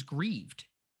 Constantine was grieved.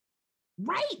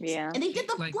 Right. Yeah. And they did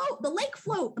the Like, float, the lake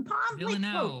float, the pond lake float.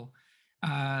 Villanelle,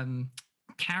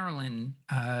 Carolyn,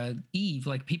 Eve,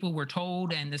 like people were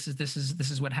told, and this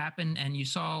is what happened, and you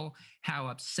saw how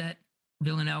upset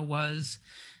Villanelle was.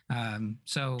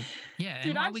 So yeah, Dude,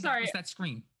 and all I'm we got sorry. was that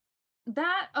scream.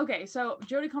 Okay, so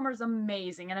Jodie Comer is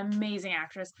amazing, an amazing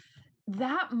actress.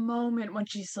 That moment when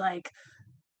she's like,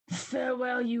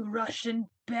 "Farewell, you Russian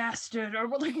bastard," or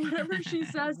like whatever she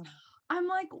says, I'm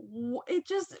like, it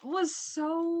just was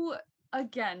so,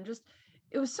 again, just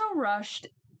it was so rushed.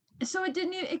 So it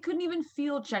couldn't even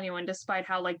feel genuine, despite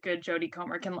how like good Jodie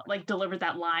Comer can like deliver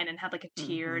that line and had like a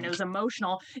tear and it was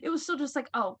emotional. It was still just like,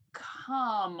 oh,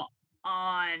 come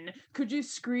on, could you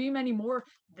scream anymore?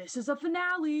 This is a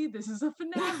finale. This is a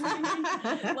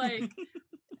finale. Like,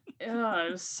 ugh,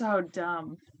 it was so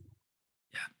dumb.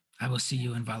 I will see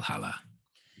you in Valhalla.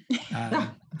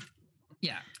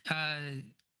 Yeah.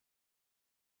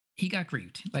 He got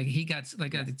grieved. Like he got,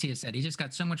 like Tia said, he just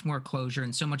got so much more closure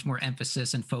and so much more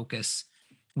emphasis and focus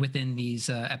within these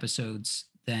episodes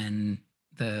than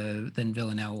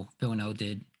Villanelle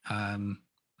did.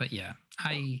 But yeah,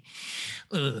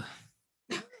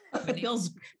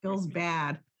 feels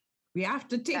bad. We have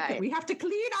to take it. We have to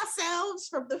clean ourselves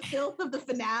from the filth of the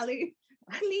finale.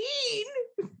 Clean.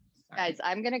 Guys,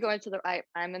 I'm gonna go into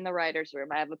I'm in the writer's room.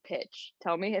 I have a pitch.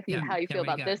 Tell me how you feel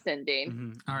about this ending.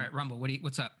 Mm-hmm. All right, Rumble,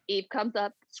 what's up? Eve comes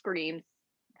up, screams,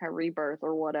 her rebirth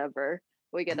or whatever.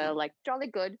 We get a like jolly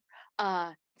good.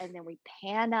 And then we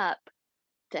pan up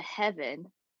to heaven,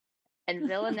 and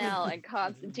Villanelle and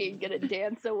Constantine gonna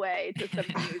dance away to some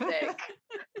music.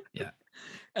 Yeah.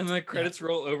 And the credits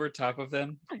roll over top of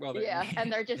them while they're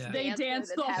and they're just they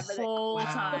dance the whole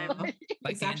time. Like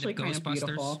it's actually kind of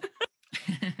beautiful.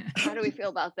 How do we feel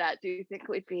about that? Do you think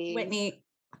we'd be Whitney?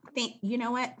 You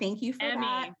know what? Thank you for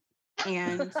that.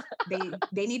 And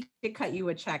they need to cut you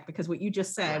a check because what you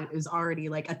just said is already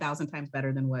like 1,000 times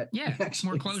better than what you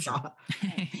actually more closure. Saw.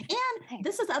 And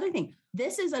this is the other thing.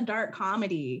 This is a dark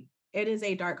comedy. It is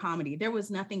a dark comedy. There was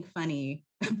nothing funny.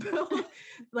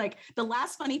 Like the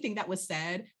last funny thing that was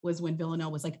said was when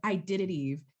Villanelle was like, "I did it,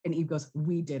 Eve," and Eve goes,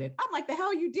 "We did it." I'm like, "The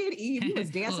hell you did, Eve? You was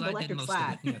dancing electric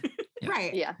slide."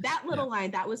 Right. Yeah. That little line,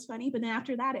 that was funny. But then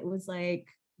after that, it was like,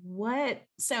 what?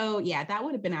 So yeah, that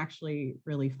would have been actually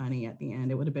really funny at the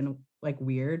end. It would have been like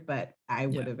weird, but that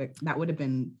would have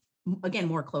been, again,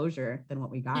 more closure than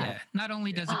what we got. Yeah. Not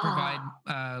only does it provide,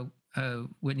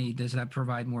 Whitney, does that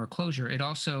provide more closure, it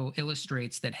also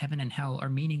illustrates that heaven and hell are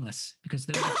meaningless because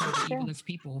those are the evilest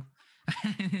people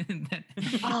that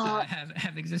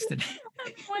have existed.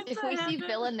 If we see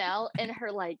Villanelle in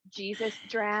her like Jesus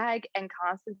drag and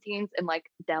Constantine's in like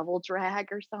devil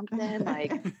drag or something,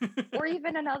 like, or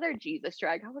even another Jesus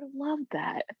drag, I would have loved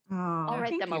that. I'll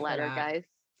write them a letter, guys.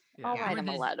 I'll write them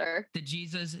a letter. The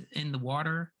Jesus in the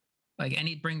water, like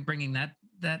bringing that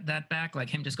back, like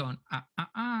him just going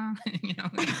you know,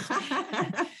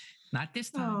 not this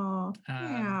time.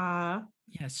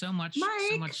 Yeah, so much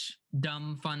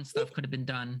dumb fun stuff could have been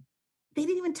done. They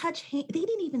didn't even they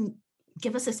didn't even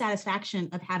give us the satisfaction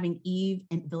of having Eve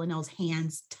and Villanelle's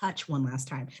hands touch one last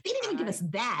time. They didn't even give us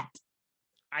that.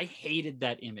 I hated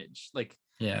that image. Like,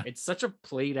 yeah, it's such a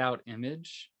played out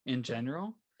image in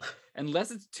general.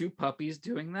 Unless it's two puppies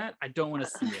doing that, I don't want to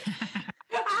see it.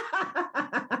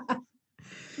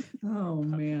 Oh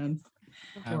man.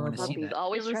 I want to see that.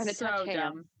 Always trying to touch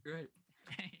him. Right.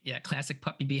 Yeah, classic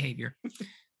puppy behavior.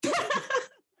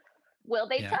 Will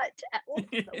they touch?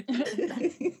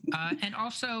 And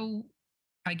also,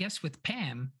 I guess with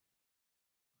Pam,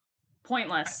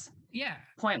 pointless.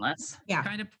 Pointless. Yeah.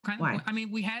 Kind of. I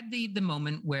mean, we had the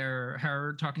moment where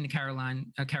her talking to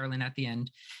Carolyn at the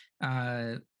end,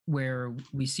 where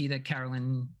we see that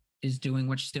Carolyn is doing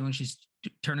what she's doing. She's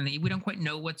turning. We don't quite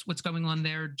know what's going on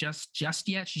there just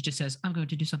yet. She just says, "I'm going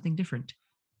to do something different."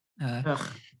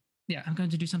 Yeah, I'm going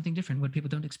to do something different. What people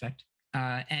don't expect.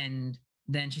 And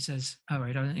then she says, "All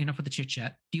right, enough with the chit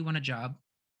chat. Do you want a job?"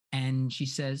 And she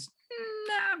says,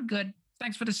 "Nah, I'm good.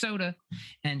 Thanks for the soda."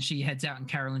 And she heads out, and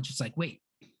Carolyn's just like, "Wait,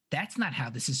 that's not how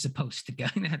this is supposed to go."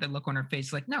 And had the look on her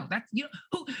face, like, "No, that's you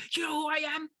know who I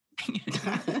am."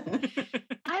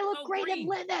 I look great in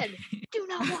linen. Do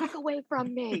not walk away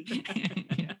from me.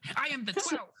 Yeah. I am the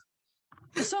 12.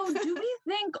 So what do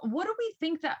we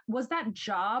think that was that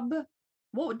job?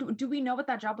 What do we know what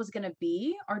that job was going to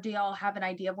be? Or do y'all have an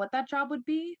idea of what that job would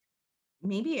be?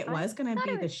 Maybe it was going to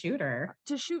be the shooter.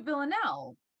 To shoot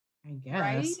Villanelle. I guess.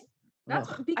 Right? That's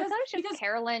because I thought it was just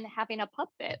Carolyn having a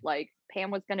puppet. Like Pam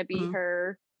was going to be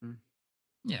her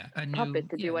puppet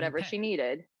to do whatever she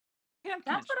needed. Yeah,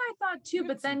 that's what I thought too.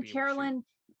 But then Carolyn,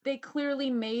 they clearly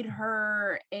made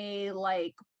her a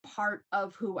like part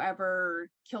of whoever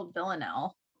killed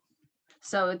Villanelle.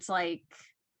 So it's like,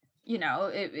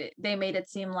 they made it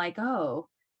seem like, oh,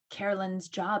 Carolyn's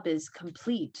job is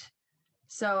complete.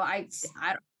 So I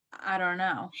don't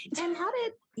know. And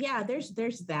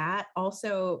there's that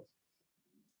also.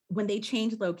 When they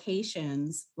changed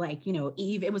locations, like,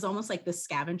 Eve, it was almost like the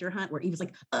scavenger hunt where Eve was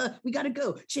like, we got to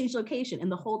go change location. And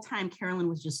the whole time Carolyn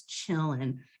was just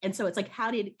chilling. And so it's like,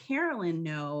 how did Carolyn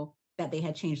know that they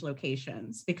had changed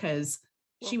locations? Because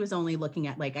she was only looking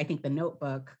at, like, I think the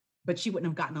notebook, but she wouldn't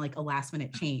have gotten like a last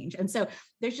minute change. And so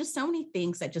there's just so many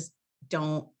things that just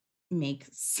don't make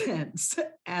sense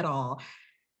at all.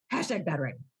 Hashtag bad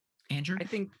writing. Andrew?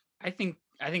 I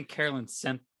think Carolyn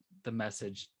sent the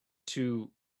message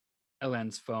to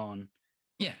Elend's phone.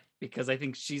 Yeah. Because I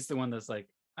think she's the one that's like,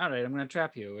 all right, I'm going to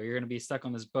trap you, or you're going to be stuck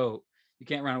on this boat. You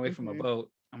can't run away from a boat.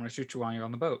 I'm going to shoot you while you're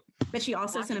on the boat. But she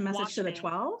also sent a message to the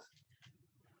 12?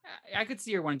 I could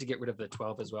see her wanting to get rid of the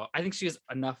 12 as well. I think she is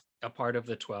enough a part of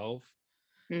the 12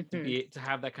 to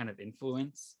have that kind of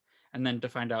influence. And then to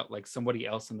find out, like, somebody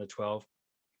else in the 12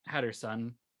 had her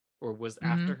son or was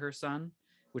after her son,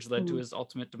 which led to his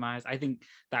ultimate demise. I think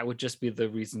that would just be the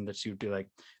reason that she would be like,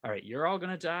 all right, you're all going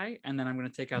to die. And then I'm going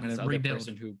to take out this other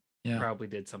person who probably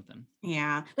did something.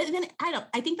 Yeah. But then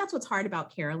I think that's what's hard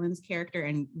about Carolyn's character.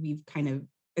 And we've kind of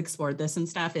explored this and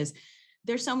stuff, is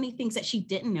there's so many things that she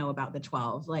didn't know about the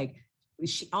 12. Like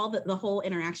the whole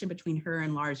interaction between her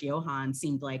and Lars Johan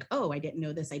seemed like, oh, I didn't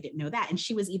know this, I didn't know that. And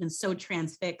she was even so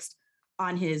transfixed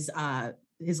on his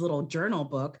little journal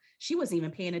book, she wasn't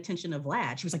even paying attention to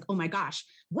Vlad. She was like, oh my gosh,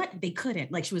 what? They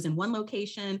couldn't. Like, she was in one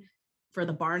location for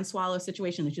the barn swallow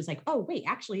situation, and she was like, oh wait,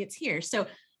 actually it's here. So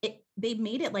they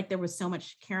made it like there was so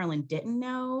much Carolyn didn't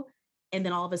know, and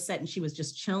then all of a sudden she was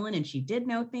just chilling and she did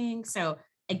know things. So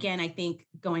again, I think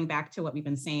going back to what we've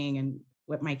been saying and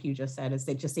what Mike, you just said, is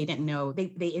they didn't know.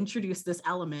 They introduced this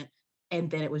element and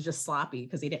then it was just sloppy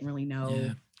because they didn't really know.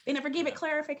 Yeah. They never gave it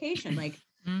clarification. Like,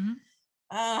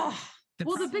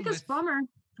 the biggest bummer.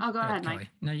 Oh, go ahead, Mike.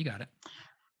 No, you got it.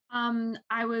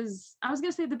 I was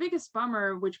gonna say the biggest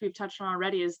bummer, which we've touched on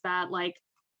already, is that, like,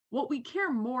 what we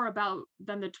care more about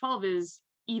than the 12 is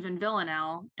Eve and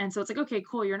Villanelle. And so it's like, okay,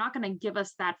 cool. You're not gonna give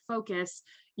us that focus.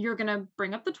 You're gonna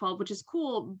bring up the 12, which is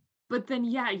cool. But then,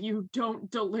 you don't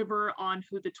deliver on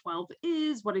who the 12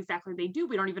 is, what exactly they do.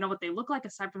 We don't even know what they look like,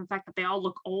 aside from the fact that they all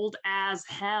look old as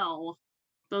hell.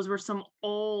 Those were some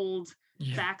old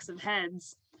backs of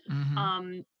heads.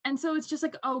 And so it's just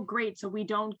like, oh, great. So we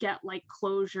don't get like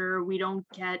closure. We don't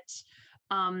get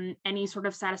any sort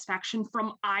of satisfaction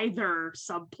from either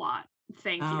subplot.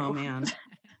 Thank you. Oh man.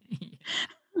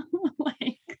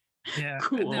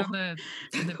 Cool. Now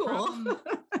the problem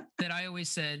that I always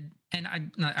said, and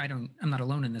I'm not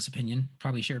alone in this opinion,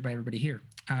 probably shared by everybody here.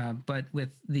 But with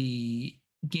the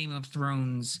Game of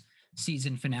Thrones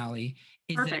season finale,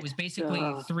 is that it was basically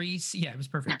three. Yeah, it was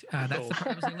perfect. That's was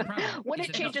the only problem.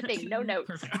 Wouldn't change a thing. No notes.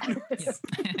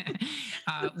 Perfect.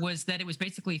 Was that it was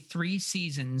basically 3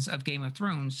 seasons of Game of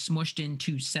Thrones smushed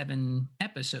into 7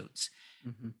 episodes.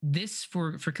 This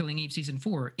for Killing Eve season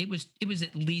 4, it was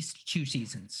at least 2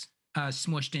 seasons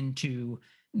smushed into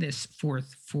this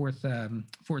fourth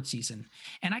season,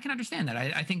 and I can understand that.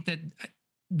 I think that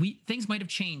things might have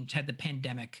changed had the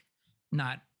pandemic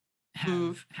not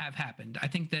have happened. I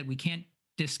think that we can't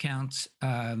discount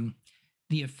the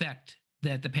effect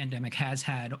that the pandemic has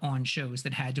had on shows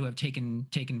that had to have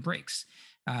taken breaks,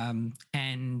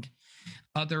 and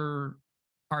other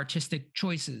artistic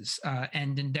choices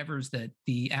and endeavors that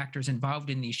the actors involved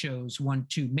in these shows want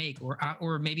to make,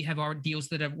 or maybe have our deals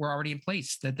that were already in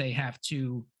place that they have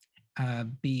to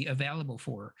be available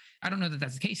for. I don't know that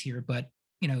that's the case here, but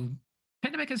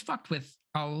pandemic has fucked with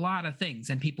a lot of things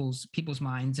and people's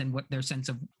minds and what their sense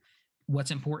of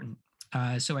what's important.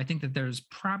 So I think that there's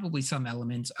probably some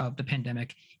elements of the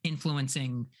pandemic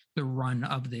influencing the run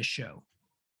of this show.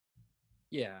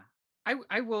 Yeah,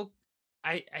 I will.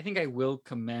 I think I will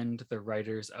commend the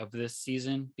writers of this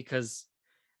season, because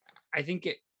I think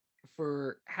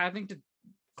for having to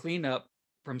clean up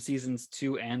from seasons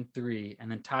 2 and 3 and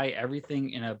then tie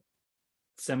everything in a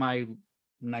semi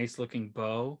nice looking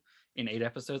bow in 8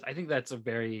 episodes, I think that's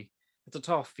a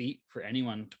tall feat for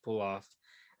anyone to pull off.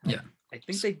 Yeah. I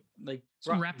think they like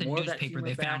wrapped in newspaper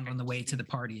they found on the way to the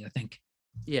party, I think.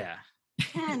 Yeah.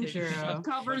 Andrew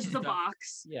covers the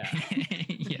box. Yeah.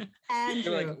 Yeah. Andrew.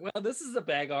 They're like, well, this is a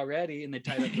bag already, and they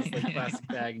tied up this like plastic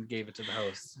bag and gave it to the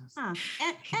host.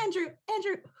 Andrew,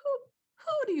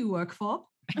 who do you work for?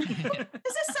 Is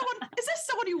this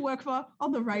someone you work for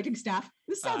on the writing staff?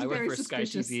 This sounds very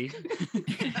suspicious. Sky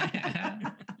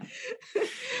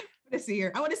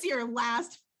TV. I want to see your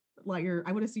last.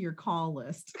 I want to see your call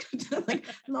list. Like,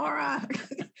 Laura,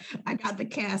 I got the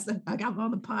cast. I got them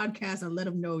on the podcast and let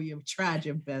them know you've tried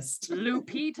your best.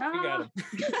 Lupita.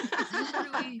 We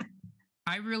got him.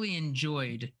 I really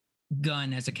enjoyed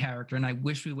Gunn as a character, and I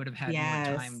wish we would have had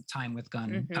more time with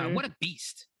Gunn. Mhm. What a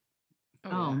beast! Oh,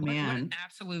 yeah. What man. an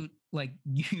absolute like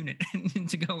unit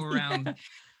to go around,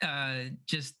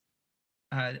 just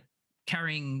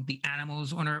carrying the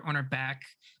animals on her back,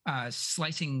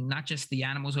 slicing not just the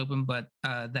animals open, but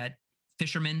that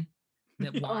fisherman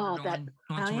that wandered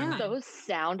onto her yeah. land. Those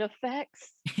sound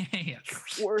effects Yeah.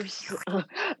 were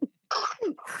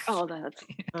that's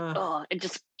it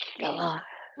just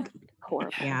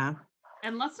horrible. Yeah.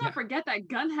 And let's not forget that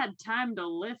Gunn had time to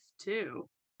lift too.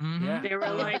 Mhm. Yeah. They were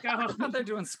Oh, like, I thought they're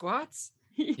doing squats.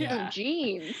 yeah,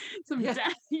 Jeans. some Yeah.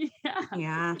 yeah.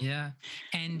 Yeah. Yeah.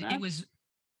 And That's-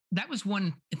 that was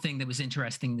one thing that was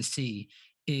interesting to see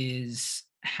is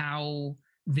how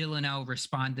Villanelle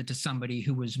responded to somebody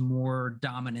who was more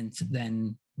dominant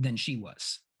than she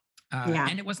was. Yeah.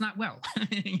 And it was not well.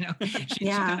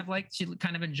 She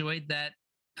kind of enjoyed that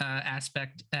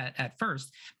aspect at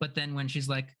first, but then when she's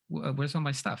like, "Where's all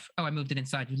my stuff? Oh, I moved it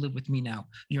inside. You live with me now.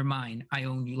 You're mine. I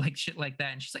own you." Like shit like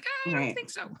that, and she's like, "I don't think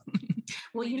so."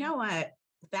 Well, you know what?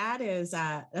 That's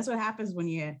what happens when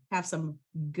you have some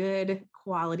good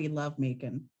quality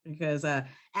lovemaking. Because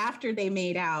after they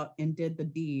made out and did the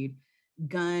deed,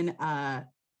 Gunn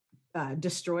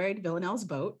destroyed Villanelle's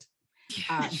boat.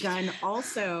 Gunn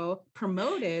also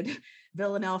promoted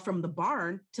Villanelle from the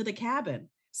barn to the cabin.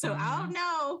 So I don't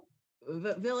know.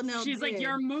 Villanelle. She's like,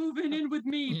 "You're moving in with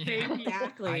me, baby.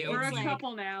 Exactly. We're a It's like-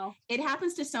 couple now." It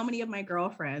happens to so many of my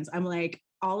girlfriends. I'm like,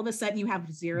 all of a sudden you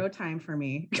have zero time for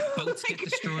me. Boats get Like,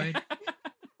 destroyed.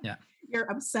 You're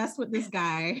obsessed with this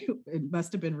guy. It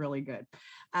must have been really good.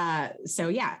 So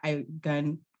yeah,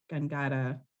 Gunn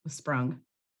got sprung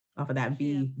off of that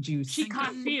V juice. She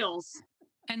caught feels.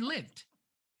 And lived,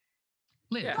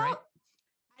 Yeah. right?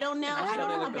 I don't know. Yeah, I don't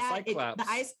know how like the bad the Cyclops.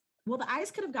 ice. Well, the ice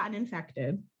could have gotten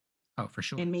infected, Oh, for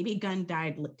sure. and maybe Gunn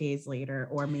died days later,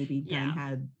 or maybe Gunn Yeah.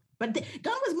 had. But Gunn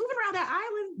was moving around that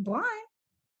island blind.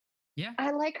 Yeah.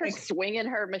 I like her Like- swinging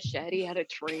her machete at a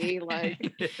tree. Like,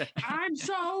 I'm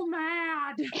so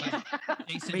mad.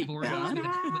 Jason Wait, Voorhees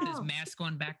with his wow. mask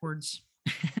on backwards.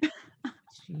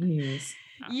 Jeez.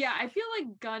 Yeah, I feel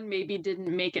like Gunn maybe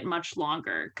didn't make it much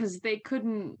longer because they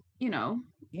couldn't,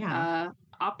 Yeah.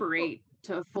 operate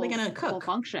to Are full, they gonna full cook?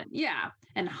 function. Yeah,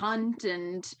 and hunt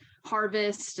and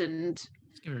harvest and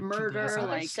Let's give her 2 Murder, glass her of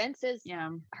like- ice. senses,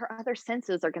 yeah. her other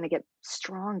senses are going to get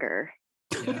stronger.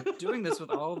 Yeah. Doing this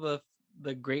with all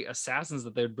the great assassins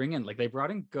that they'd bring in. Like they brought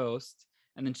in Ghost,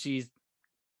 and then she's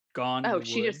gone. Oh, in the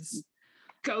she just- woods.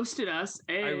 Ghosted us.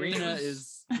 Hey. Irina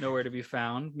is nowhere to be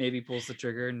found. Maybe pulls the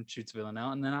trigger and shoots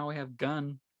Villanelle, and then now we have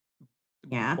Gunn.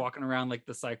 Yeah. Walking around like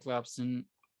the Cyclops and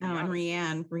Oh, and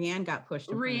Rianne got pushed.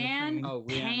 in front of the Rianne, train. Oh,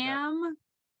 Rianne got- Pam.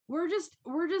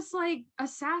 We're just like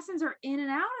assassins are in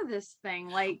and out of this thing.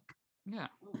 Like, yeah.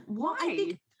 why? I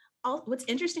think what's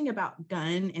interesting about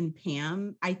Gunn and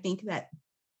Pam, I think that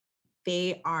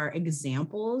they are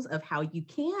examples of how you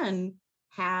can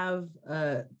have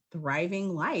a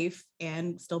thriving life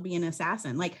and still be an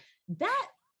assassin. Like that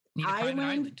Need a private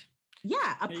island.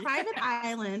 Yeah, a Yeah. private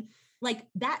island like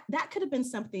that could have been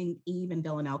something Eve and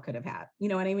Villanelle could have had. You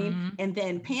know what I mean? Mhm. And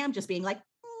then Pam just being like,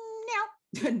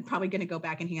 no, and probably going to go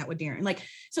back and hang out with Darren. Like,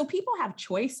 so people have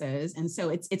choices. And so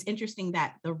it's interesting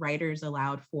that the writers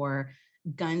allowed for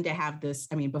Gunn to have this,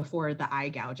 I mean, before the eye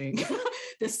gouging,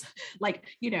 this like,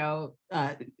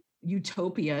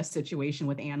 utopia situation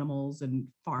with animals and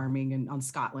farming and on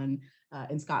Scotland,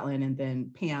 in Scotland, and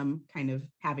then Pam kind of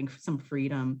having some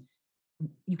freedom.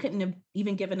 You couldn't have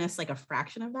even given us like a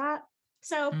fraction of that.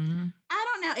 So Mhm. I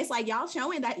don't know. It's like y'all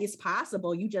showing that it's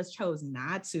possible. You just chose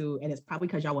not to. And it's probably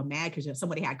because y'all were mad because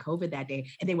somebody had COVID that day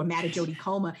and they were mad at Jodie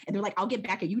Comer. And they're like, I'll get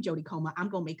back at you, Jodie Comer. I'm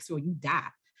going to make sure you die.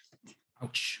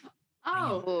 Ouch.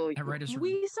 Oh, Oh, That writer's room.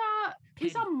 we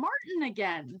saw Martin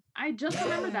again. I just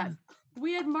remembered that.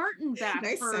 We had Martin back.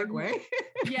 Nice for, segue.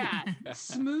 Yeah,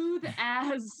 smooth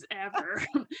as ever.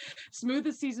 Smooth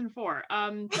as season 4.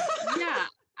 Yeah,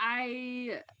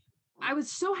 I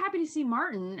was so happy to see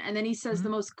Martin, and then he says the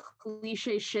most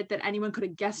cliche shit that anyone could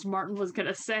have guessed Martin was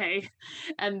gonna say,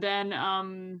 and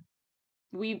then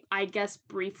we, I guess,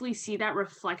 briefly see that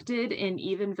reflected in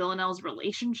even Villanelle's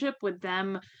relationship with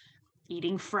them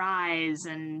eating fries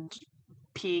and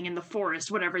peeing in the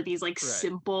forest, whatever, these like Right.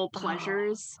 simple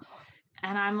pleasures.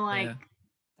 And I'm like,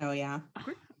 Yeah. Oh, yeah.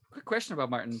 Quick question about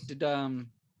Martin.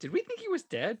 Did we think he was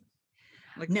dead?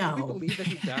 Like, did No. we believe that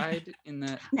he died in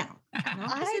that? No.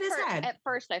 I It's in his head. at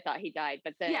first I thought he died,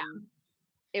 but then Yeah.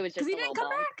 it was just because he a didn't little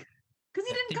come bump. back. because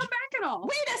he didn't Did come you- back at all.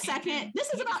 Wait a second. This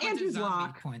is He about just wants his Andrew's zombie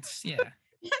lock. points. Yeah.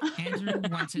 Andrew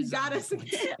wants his Got zombie us.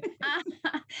 points.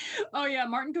 Oh yeah,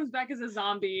 Martin comes back as a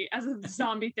zombie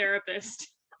therapist.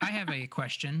 I have a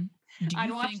question. Do I'd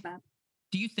you watch think that.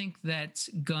 do you think that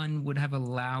Gunn would have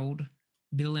allowed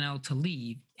Villanelle to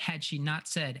leave had she not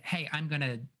said, "Hey, I'm going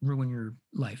to ruin your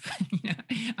life.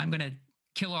 I'm going to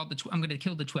kill I'm going to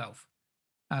kill the 12."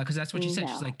 Because that's what she said.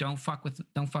 She's No. like, "Don't fuck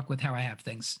with how I have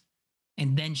things."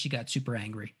 And then she got super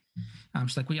angry.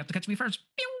 She's like, "Well, you have to catch me first."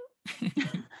 Pew!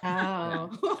 Oh.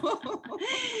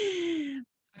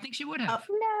 I think she would have.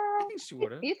 No. I think she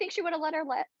would have. You think she would have let her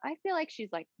I feel like she's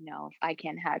like, no, if I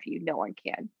can't have you, no one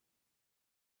can.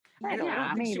 I don't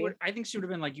know. Maybe. I think she would have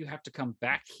been like, you have to come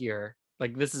back here.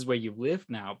 Like, this is where you live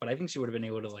now. But I think she would have been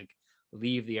able to like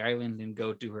leave the island and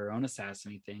go do her own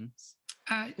assassinate things.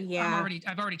 Yeah.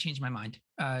 I've already changed my mind.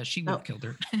 She would have Oh. killed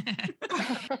her. I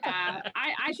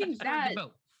think that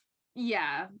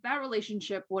that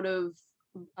relationship would have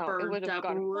burnt would've up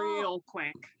gone- real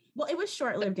quick. Well, it was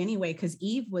short lived anyway, because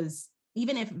Eve was,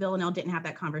 even if Villanelle didn't have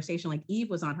that conversation, like Eve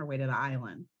was on her way to the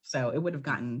island. So it would have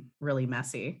gotten really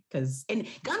messy and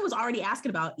Gunn was already asking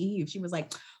about Eve. She was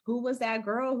like, who was that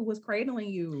girl who was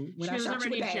cradling you when She I was shot you with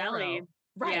already that jelly. arrow?"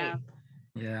 Right. Yeah.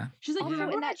 Yeah. She's like, Also,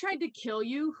 remember in when I that tried to kill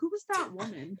you? Who was that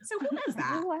woman? So who is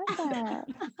that? Who was that?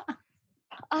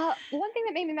 One thing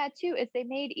that made me mad too is they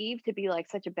made Eve to be like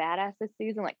such a badass this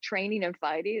season, like training and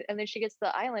fighting, and then she gets to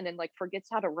the island and like forgets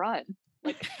how to run.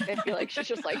 Like I feel like she's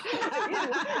just like,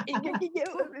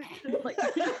 like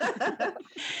Well,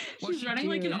 She's she running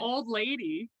like an did. old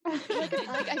lady.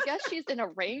 I guess she's in a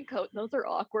raincoat. Those are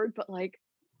awkward, but like,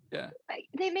 Yeah.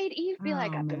 they made Eve be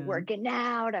like, Oh, I've been man. working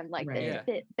out. I'm like Right. this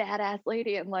fit badass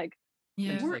lady. I'm like,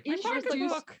 Yeah. She's We're like, "My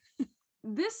introduced- pocketbook."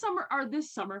 This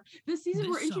season,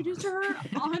 we're This introduced to her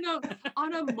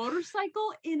on a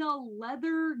motorcycle in a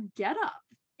leather getup.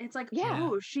 It's like, Yeah.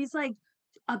 oh, she's like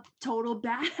a total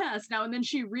badass now, and then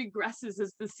she regresses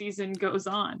as the season goes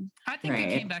on. I think it Right.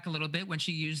 came back a little bit when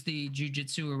she used the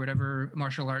jujitsu or whatever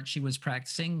martial art she was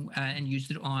practicing and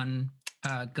used it on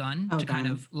Gunn Oh, to kind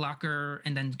Gunn. of lock her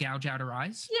and then gouge out her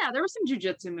eyes. Yeah, there were some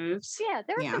jujitsu moves. yeah,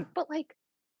 there are Yeah. some, but like,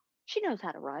 she knows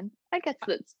how to run. I guess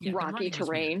it's yeah, the rocky running was weird.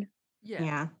 terrain.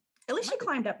 Yeah. At least she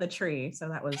climbed up the tree. So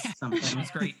that was That something. was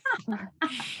great.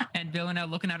 And Villanelle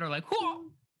looking at her like, whoa.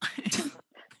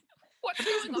 What's It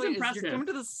going was on? Wait, impressive. you're coming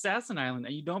to the assassin island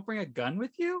and you don't bring a gun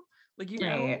with you? Like, you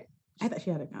know, Right. I thought she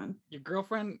had a gun. your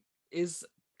girlfriend is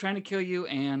trying to kill you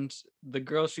and the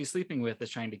girl she's sleeping with is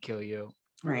trying to kill you.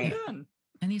 Bring a Right. gun.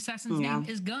 And the assassin's Yeah. name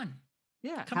is Gunn.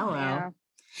 Yeah. Come Hello. on. Yeah.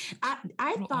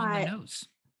 I Little on the thought nose.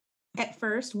 at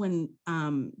first when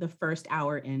the first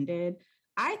hour ended,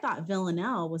 I thought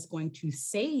Villanelle was going to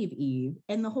save Eve.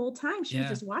 And the whole time she was Yeah.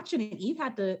 just watching and Eve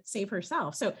had to save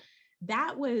herself. So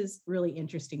that was really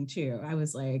interesting too. I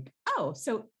was like, oh,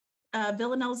 so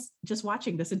Villanelle's just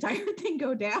watching this entire thing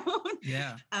go down.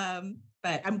 Yeah.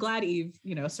 But I'm glad Eve,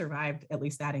 survived at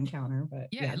least that encounter. But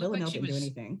Yeah, yeah, it looked like Villanelle she didn't do was-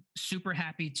 anything. Super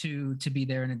happy to be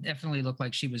there. And it definitely looked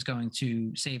like she was going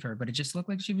to save her, but it just looked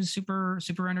like she was super,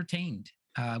 super entertained,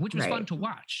 which was fun Right. to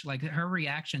watch. Like her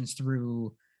reactions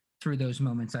through those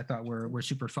moments I thought were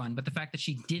super fun. But the fact that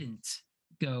she didn't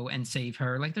go and save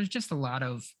her, like there's just a lot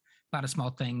of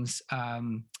small things.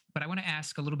 But I want to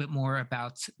ask a little bit more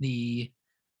about the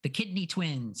kidney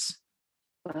twins,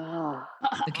 Ugh.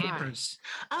 the capers.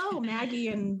 Oh, Maggie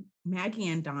and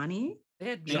Donnie. They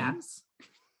had Yeah. names?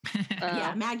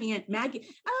 Yeah, Maggie.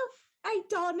 Oh, hey,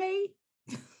 Donnie.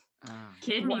 Ah.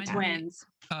 Kidney Remind me- twins.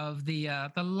 of the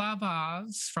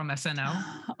Lavas from SNL,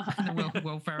 the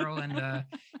Will Ferrell and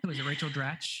who was it, Rachel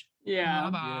Dratch? Yeah.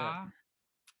 Lava.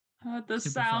 The Super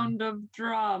sound of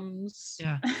drums.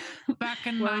 Yeah. Back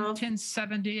in Well-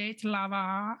 1978,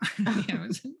 Lava. Yeah, it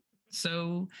was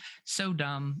so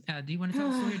dumb. Do you want to tell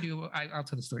the story? Or do you, I'll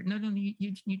tell the story. No,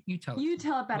 you tell it. You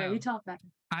tell it better. Well, You tell it better.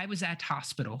 I was at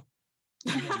hospital.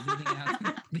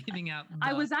 Again, leaving out.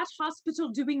 I the- was at hospital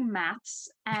doing maths,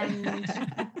 and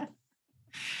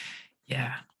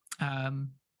Yeah. And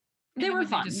they then were we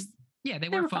fun. They They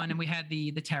were were fun. fun. And we had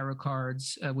the tarot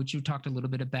cards, which you talked a little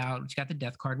bit about. You got the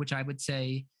death card, which I would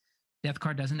say death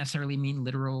card doesn't necessarily mean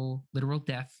literal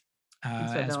death.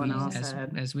 That's what Villanelle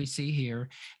said. As we see here.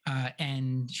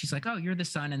 And she's like, oh, you're the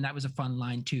son. And that was a fun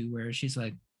line too, where she's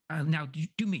like, now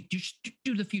do me,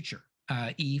 do the future,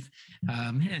 Eve.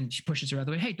 And she pushes her out of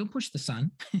the way. Hey, don't push the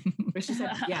sun. Where she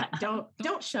said, "Yeah,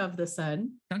 don't shove the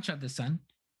sun." Don't shove the sun.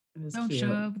 It was Don't cute.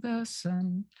 shove the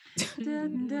sun.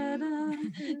 Dun, dun,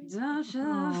 dun, don't shove.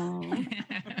 Oh,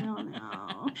 I don't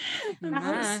know.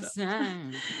 That's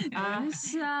Uh,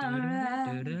 It's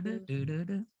alright.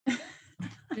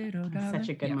 Ditto, Such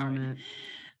a darling. good Yeah, all right. moment.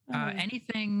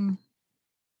 Anything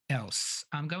else?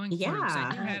 I'm going through. 'Cause I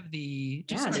do Yeah. have the.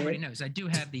 Just Yeah, so everybody dude. knows, I do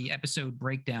have the episode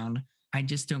breakdown. I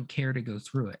just don't care to go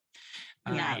through it.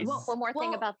 Yeah, well- One more thing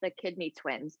well- about the kidney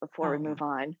twins before Oh, we yeah. move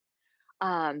on.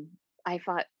 I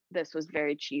thought this was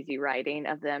very cheesy writing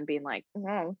of them being like,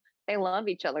 no, they love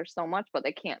each other so much, but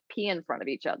they can't pee in front of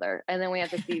each other. And then we have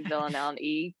to see Villanelle and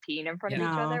Eve peeing in front of each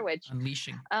No. other, which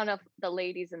Unleashing. I don't know if the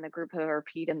ladies in the group who are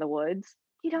peed in the woods,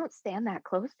 you don't stand that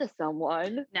close to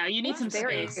someone. Now you need It's some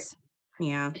very- space.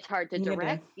 Yeah. It's hard to You need to-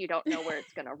 direct. You don't know where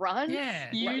it's gonna run.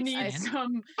 Yeah. You Like, need I-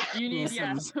 some. You need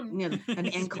some you know, an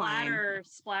incline.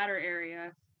 splatter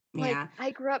area. Like Yeah.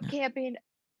 I grew up Yeah. camping,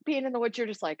 being in the woods. You're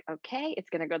just like, okay, it's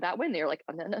gonna go that way. And you're like,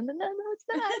 oh, no, it's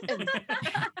not.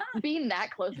 And being that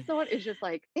close to someone is just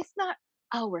like, it's not.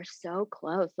 Oh, we're so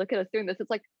close. Look at us doing this. It's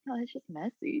like, no, it's just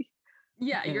messy.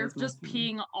 Yeah, It you're is just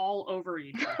messy. peeing all over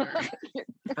each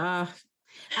other.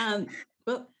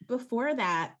 But before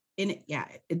that,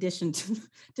 addition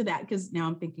to that, because now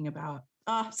I'm thinking about,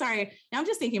 sorry, now I'm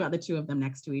just thinking about the two of them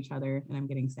next to each other and I'm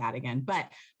getting sad again.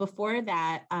 But before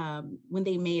that, when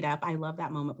they made up, I love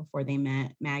that moment before they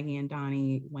met, Maggie and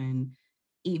Donnie, when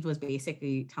Eve was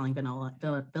basically telling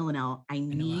Villanelle, I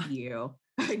need you.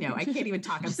 I know, I can't even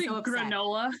talk. I'm Just like so upset.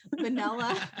 granola.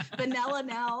 Vanilla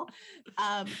Nell.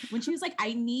 When she was like,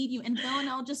 I need you. And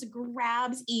Villanelle just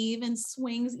grabs Eve and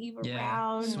swings Eve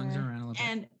around. Swings around a little bit.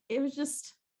 And it was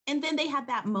just, and then they had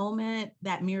that moment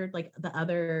that mirrored like the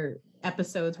other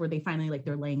episodes where they finally like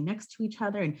they're laying next to each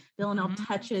other and Villanelle Mhm.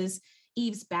 touches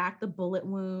Eve's back, the bullet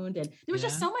wound. And there was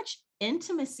just Yeah. so much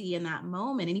intimacy in that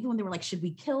moment. And even when they were like, should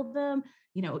we kill them?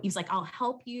 You know, Eve's like, I'll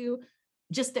help you.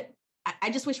 Just that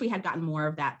I just wish we had gotten more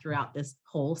of that throughout this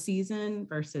whole season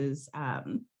versus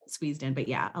squeezed in. But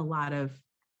yeah, a lot of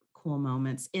cool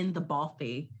moments in the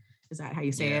Bothy. Is that how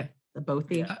you say Yeah. it? The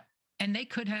Bothy? Yeah. And they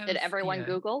could have. Did everyone yeah,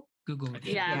 Google? Google it.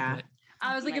 Yeah. Yeah. Google it.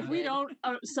 I was like, if we did. don't,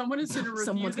 someone is going to review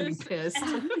Someone's gonna be this. pissed.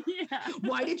 Yeah.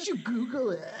 Why did you Google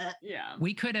it? Yeah.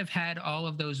 We could have had all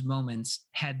of those moments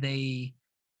had they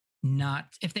not,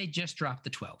 if they just dropped the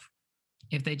 12.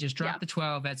 If they just dropped Yeah. the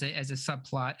 12 as a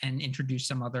subplot and introduced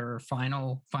some other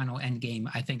final end game,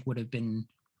 I think would have been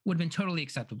totally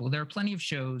acceptable. There are plenty of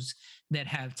shows that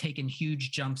have taken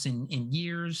huge jumps in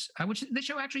years, which the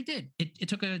show actually did. It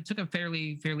took a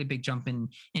fairly big jump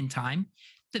in time.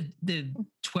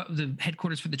 The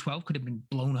headquarters for the 12 could have been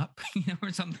blown up,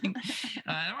 or something.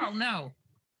 Oh no,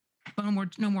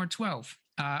 no more 12.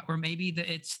 Or maybe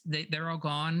they're all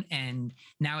gone, and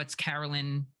now it's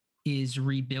Carolyn is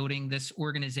rebuilding this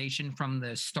organization from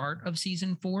the start of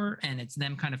season 4, and it's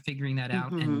them kind of figuring that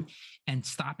out and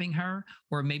stopping her.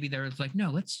 Or maybe they're like, no,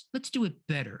 let's do it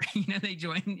better. They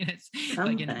join. It's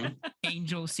like in Something.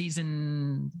 Angel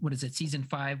season. What is it? Season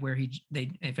 5, where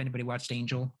if anybody watched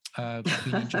Angel, Queen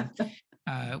Angel,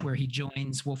 where he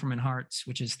joins Wolfram and Hearts,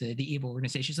 which is the evil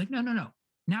organization. He's like, no.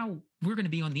 Now we're going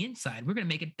to be on the inside. We're going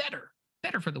to make it better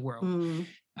for the world.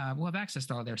 We'll have access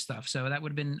to all their stuff. So that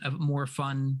would have been a more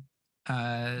fun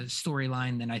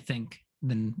storyline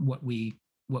than what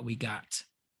we got.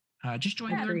 Just join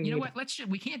them. You know what?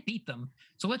 We can't beat them,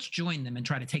 so let's join them and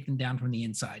try to take them down from the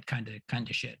inside. Kind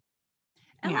of shit.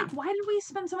 And Yeah. like, why did we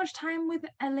spend so much time with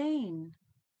Elaine?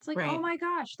 It's like, oh Right. my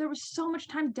gosh, there was so much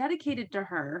time dedicated to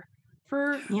her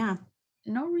for Yeah.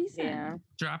 no reason. Yeah.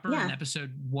 Drop her Yeah. in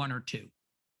episode 1 or 2,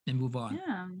 and move on.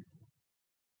 Yeah.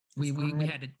 We Solid.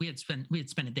 had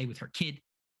spent a day with her kid.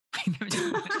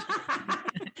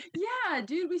 Yeah,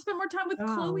 dude, we spent more time with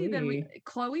Chloe than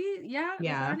Chloe. Yeah. is that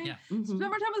Yeah. her name? Yeah. Mhm. Spent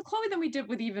more time with Chloe than we did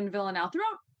with even Villanelle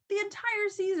throughout the entire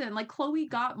season. Like Chloe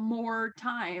got more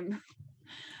time.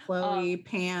 Chloe,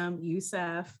 Pam,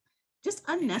 Yusuf, just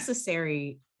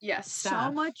unnecessary. Yes, so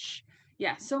Stuff. much.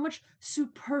 Yeah, so much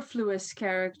superfluous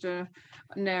character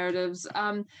narratives.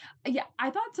 Yeah, I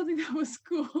thought something that was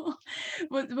cool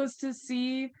was to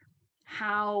see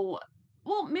how,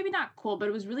 well, maybe not cool, but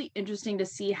it was really interesting to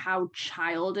see how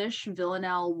childish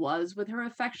Villanelle was with her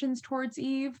affections towards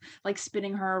Eve, like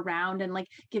spinning her around and like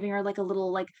giving her like a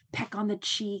little like peck on the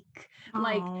cheek.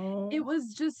 Like it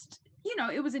was just,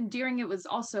 it was endearing. It was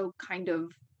also kind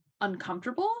of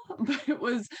uncomfortable, but it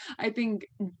was, I think,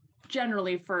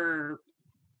 generally for,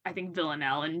 I think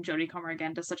Villanelle and Jodie Comer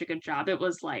again does such a good job. It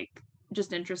was like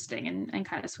just interesting and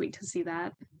kind of sweet to see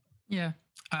that. Yeah.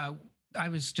 I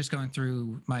was just going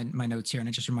through my notes here, and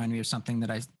it just reminded me of something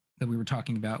that we were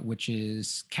talking about, which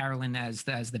is Carolyn as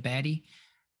the baddie.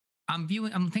 I'm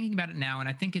thinking about it now, and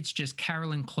I think it's just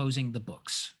Carolyn closing the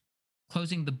books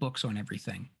on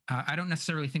everything. I don't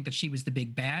necessarily think that she was the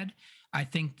big bad. I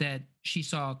think that she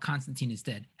saw Constantine is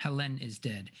dead. Helen is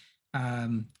dead.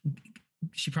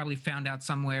 she probably found out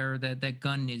somewhere that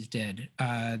Gunn is dead.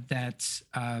 That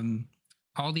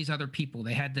all these other people,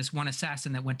 they had this one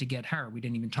assassin that went to get her. We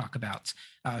didn't even talk about,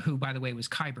 who, by the way, was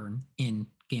Qyburn in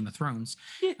Game of Thrones.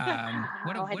 I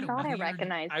thought I weird-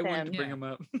 recognized I wanted to him. bring him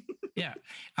up. Yeah.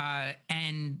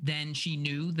 And then she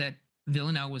knew that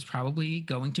Villanelle was probably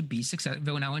going to be successful.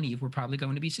 Villanelle and Eve were probably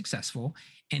going to be successful.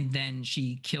 And then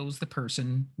she kills the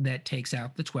person that takes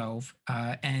out the 12.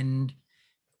 And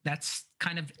that's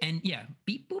kind of, and yeah,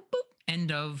 beep, boop, boop,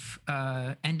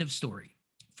 end of story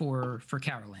for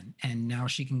Carolyn. And now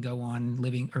she can go on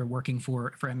living or working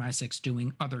for MI6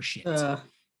 doing other shit.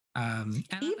 And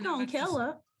Eve gonna that's kill just-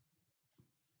 her.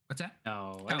 What's that?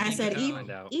 No, I think said we'll Eve-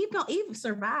 find out. Eve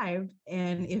survived,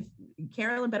 and if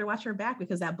Carolyn better watch her back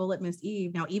because that bullet missed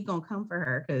Eve. Now Eve gonna come for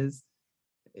her because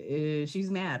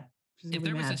she's mad. She's If really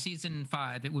there was mad. a season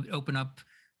 5, it would open up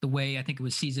the way I think it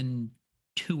was season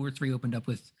 2 or 3 opened up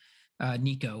with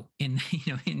Nico in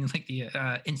in like the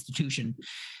institution,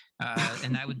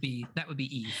 and that would be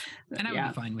Eve, and I would Yeah.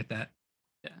 be fine with that.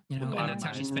 Yeah. And Bottom that's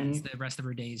how she line. spends the rest of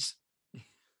her days.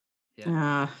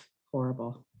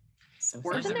 Horrible. So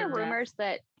Worse Isn't sad. there than that. rumors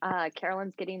that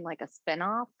Carolyn's getting like a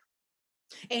spinoff?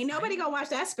 Ain't nobody gonna watch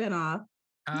that spinoff.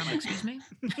 Excuse me.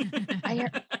 I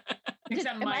hear-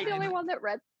 Except Am I the Mike. only one that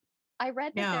read? I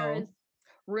read that there No. is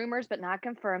rumors, but not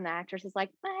confirmed. The actress is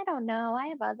like, I don't know. I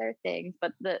have other things,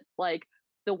 but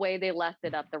the way they left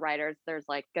it up, the writers, there's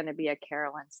like going to be a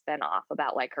Carolyn spinoff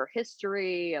about like her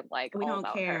history and like We all don't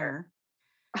about care.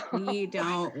 her. We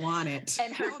don't want it.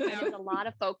 And her, and there's a lot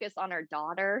of focus on her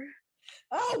daughter.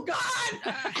 Oh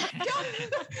God!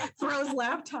 Don't- Throws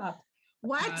laptop.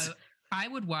 What? I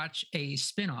would watch a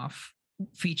spin-off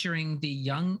featuring the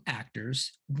young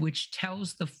actors, which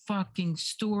tells the fucking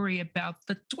story about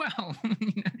the 12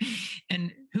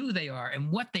 and who they are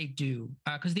and what they do.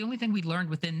 Because the only thing we learned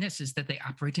within this is that they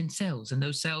operate in cells, and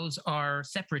those cells are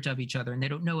separate of each other, and they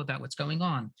don't know about what's going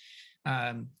on.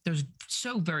 There's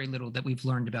so very little that we've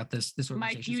learned about this organization.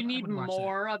 Mike, you so I need would watch that.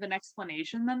 more of an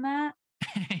explanation than that.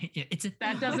 Yeah, it's a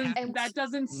That thing. doesn't that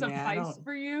doesn't Yeah, I suffice don't-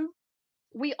 for you.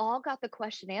 We all got the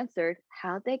question answered.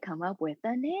 How'd they come up with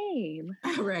the name?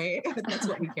 Right. That's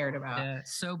what we cared about. Yeah,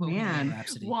 so Bohemian Man.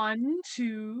 Rhapsody. 1,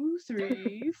 2,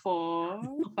 3, 4,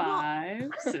 5,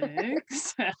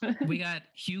 6, 7. We got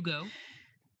Hugo.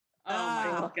 Oh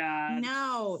my god.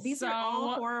 No, these are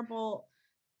all So- horrible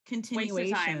Waste of time.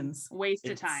 continuations. Waste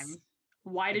of It's- time.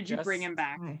 Why did you bring just- him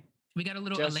back? Why? We got a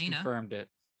little Just Elena confirmed it.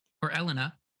 or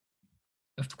Elena.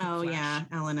 of Oh Flash. yeah,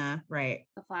 Elena. Right.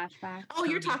 The flashback. Oh,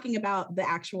 you're Cody. talking about the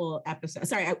actual episode.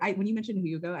 Sorry, I when you mentioned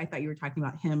Hugo, I thought you were talking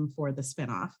about him for the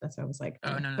spinoff. That's why I was like,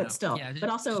 Oh, no, no, but no. still, Yeah, but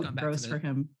just also going back to gross the- for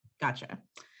him. Gotcha.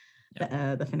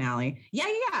 The finale.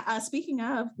 Yeah. Speaking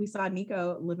of, we saw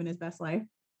Nico living his best life.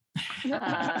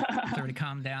 It's already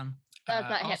calmed down. That's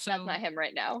not him. That's Also, not him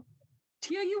right now.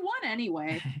 Tia, you won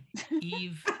anyway.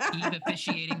 Eve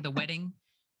officiating the wedding.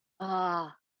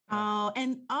 Ah, Oh,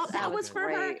 and that was for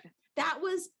her. great. That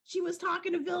was she was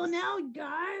talking to Villanelle,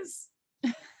 guys.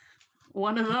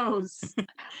 One of those.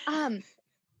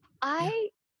 I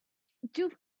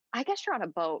do. I guess you're on a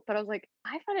boat, but I was like,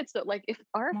 I find it so like if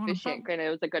our I'm on a officiant, boat. granted,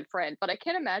 was a good friend, but I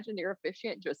can't imagine your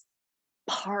officiant just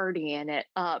partying it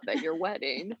up at your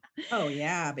wedding. Oh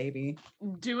yeah, baby.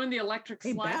 Doing the electric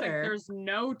They slide like better. there's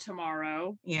no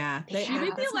tomorrow. Yeah. She She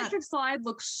made the that's not electric slide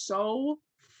look so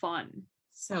fun.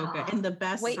 so good. And the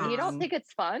best Wait, you don't song. think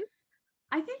it's fun?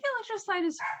 I think the electric slide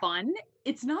is fun.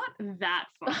 It's not that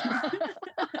fun.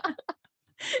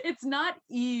 It's not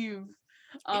Eve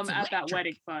It's at that electric.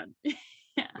 wedding fun.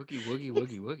 Woogie, woogie,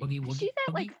 woogie, woogie. Woogie, woogie, She's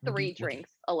at like woogie, 3 woogie, drinks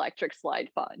electric slide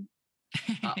fun.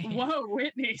 woogie. Whoa,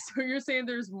 Whitney. So you're saying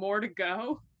there's more to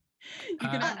go? You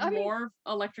can have I mean- more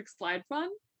electric slide fun?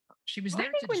 She was I there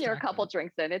to think when you're a distract couple them.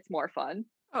 drinks in, it's more fun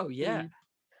Oh yeah.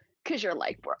 because you're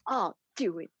like, we're all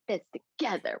doing this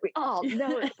together. We all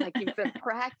know it's like you've been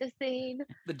practicing.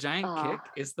 The giant Ah. kick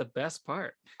is the best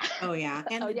part. Oh yeah.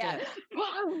 And Oh the yeah, dip.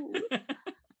 Whoa.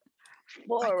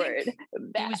 Forward,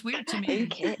 back, was weird to and me.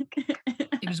 kick.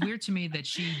 It was weird to me that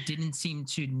she didn't seem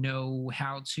to know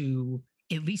how to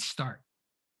at least start.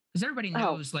 Because everybody Oh.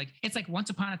 knows, like, it's like once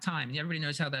upon a time, and everybody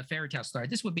knows how the fairy tale started.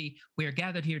 This would be, we're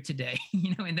gathered here today,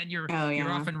 and then you're Oh, you're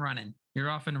yeah. off and running. You're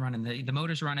off and running. The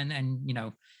motor's running, and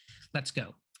let's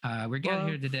go. We're gathered Well-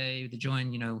 here today to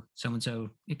join, so and so.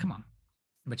 Come on.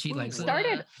 But she like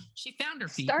Started- she found her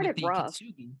feet started with the rough.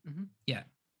 kintsugi. Mhm. Yeah.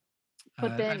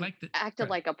 But I then like the, acted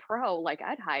like a pro. Like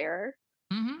I'd hire.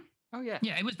 hmm Oh yeah.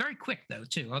 Yeah, it was very quick though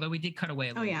too. Although we did cut away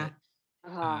a little yeah. bit.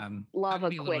 Uh, I love would a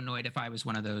be a little quick. annoyed if I was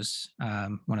one of those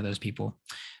people.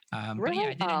 But yeah, Really?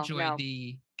 I did Oh, enjoy no.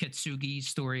 the Kitsugi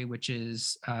story, which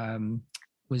is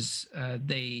was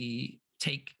they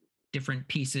take different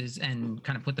pieces and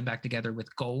kind of put them back together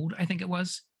with gold. I think it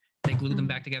was they glue them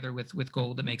back together with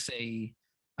gold that makes a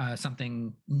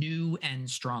something new and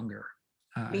stronger.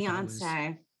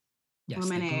 Beyonce. Yes,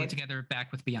 they glue it Lemonade. together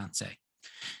back with Beyonce.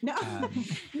 No, Um,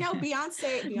 no,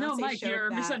 Beyonce. No, Mike, showed you're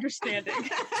that. misunderstanding.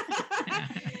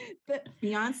 But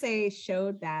Beyonce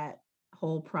showed that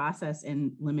whole process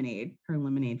in Lemonade, her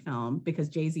Lemonade film, because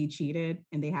Jay-Z cheated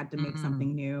and they had to make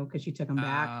something new because she took him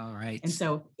back. All right. And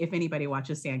so if anybody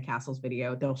watches Sandcastle's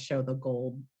video, they'll show the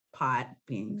gold pot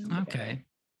being Okay.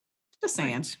 Just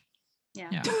saying. Great. Yeah.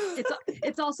 Yeah.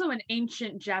 It's also an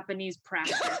ancient Japanese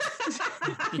practice.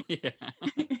 Yeah.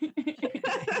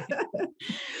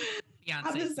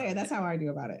 I'm just saying that's how I do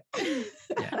about it.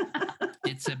 Yeah.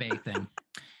 It's a big thing.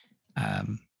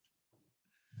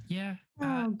 Yeah.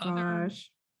 Oh other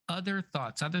gosh. other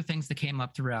thoughts, other things that came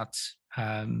up throughout.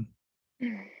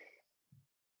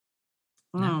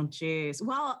 Oh geez.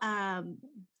 Well, are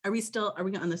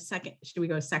we on the second? Should we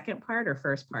go second part or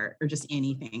first part or just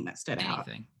anything that stood out?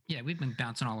 Anything. Yeah, we've been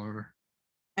bouncing all over.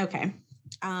 Okay.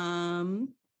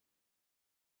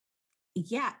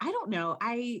 Yeah, I don't know.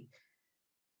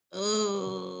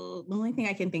 The only thing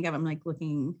I can think of, I'm like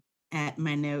looking at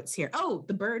my notes here. Oh,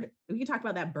 the bird. We can talk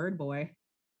about that bird boy.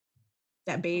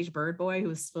 That beige bird boy who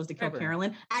was supposed to kill Trevor.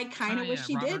 Carolyn. I kind of Oh, wish yeah,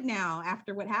 she Robert. did now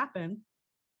after what happened.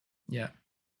 Yeah.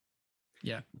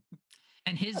 Yeah.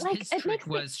 And his Like, his it trick makes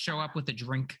me- was show up with a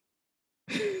drink.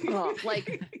 Oh,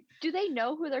 like, do they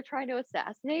know who they're trying to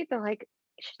assassinate? They're like,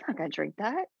 she's not gonna drink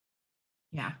that.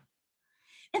 Yeah.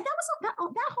 And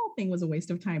that whole thing was a waste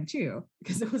of time too,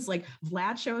 because it was like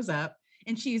Vlad shows up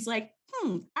and she's like,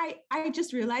 I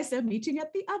just realized they're meeting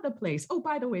at the other place. Oh,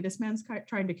 by the way, this man's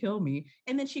trying to kill me.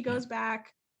 And then she goes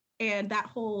back and that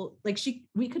whole, like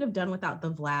we could have done without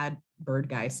the Vlad bird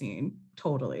guy scene.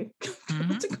 Totally.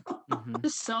 Mhm.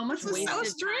 Just so much This is wasted so time.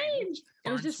 strange.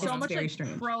 It was just so It's much very like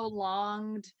strange.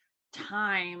 prolonged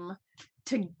time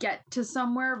to get to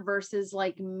somewhere versus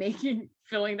like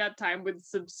filling that time with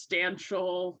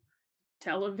substantial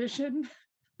television.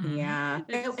 Yeah.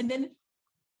 It's- And then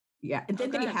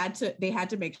go ahead. they had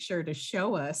to make sure to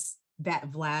show us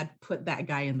that Vlad put that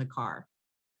guy in the car.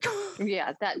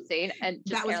 Yeah, that scene, and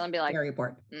just That was Carolyn be like, very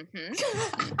important.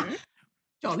 mm-hmm.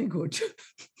 Jolly good.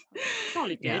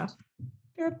 Jolly Yeah.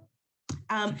 Good.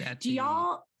 At Do the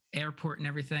y'all airport and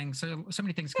everything. So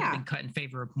many things could have Yeah. been cut in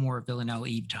favor of more Villanelle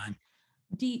Eve time.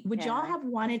 would y'all Yeah. have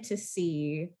wanted to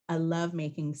see a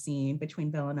lovemaking scene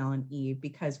between Villanelle and Eve?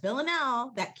 Because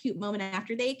Villanelle, that cute moment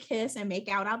after they kiss and make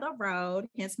out on the road,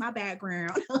 hence my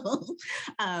background,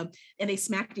 and they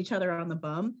smacked each other on the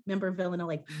bum. Remember Villanelle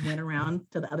like went around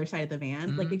to the other side of the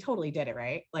van? Like they totally did it,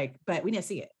 right? Like, but we didn't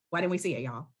see it. Why didn't we see it,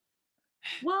 y'all?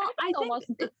 Well, I think almost.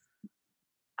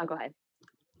 I'll go ahead.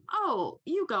 oh,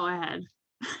 you go ahead.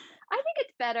 I think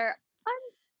it's better. I'm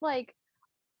like,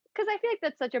 because I feel like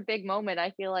that's such a big moment. I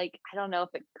feel like I don't know if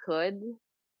it could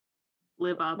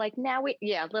Live up. like now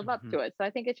live up Mhm. to it. So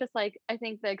I think it's just like I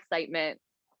think the excitement,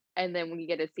 and then when you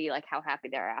get to see like how happy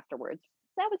they're afterwards,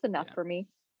 that was enough Yeah. for me.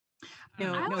 I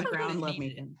don't No, know. no I felt ground it love needed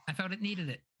it. making. I felt it needed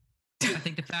it. I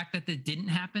think the fact that it didn't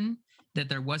happen, that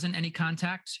there wasn't any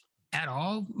contact at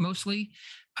all, mostly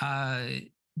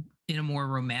in a more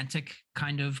romantic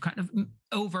kind of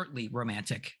overtly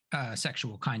romantic,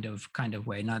 sexual kind of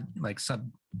way, not like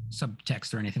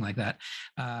subtext or anything like that.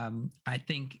 I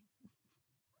think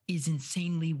is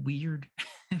insanely weird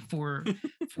for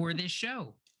this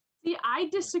show. See, I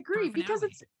disagree For a because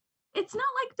finale. it's not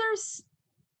like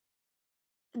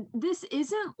this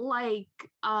isn't like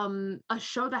a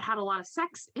show that had a lot of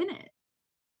sex in it,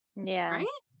 Yeah. right?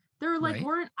 There like Right.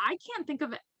 weren't I can't think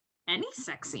of any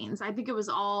sex scenes. I think it was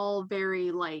all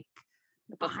very like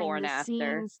Before behind and the after.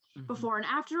 scenes, Mhm. before and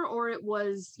after, or it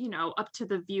was, up to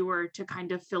the viewer to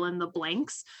kind of fill in the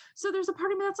blanks. So there's a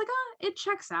part of me that's like, it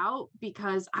checks out,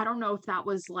 because I don't know if that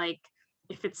was like,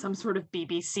 if it's some sort of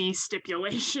BBC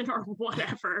stipulation or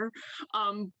whatever.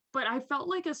 But I felt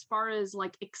like as far as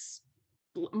like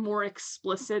more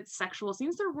explicit sexual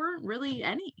scenes, there weren't really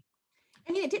any.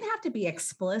 I mean, it didn't have to be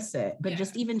explicit, but Yeah.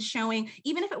 just even showing,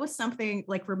 even if it was something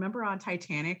like, remember on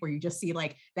Titanic where you just see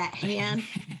like that hand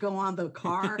go on the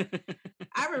car?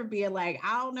 I remember being like,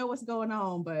 I don't know what's going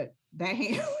on, but that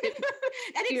hand. I You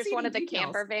didn't just see wanted the any details.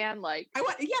 camper van, like I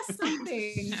want, yes,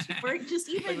 something, or just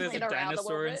Like even there's like, a around a little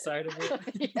dinosaur bit. inside of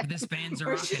it. Yeah. This band's a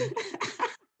or, rocking.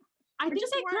 I or think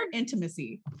just they more could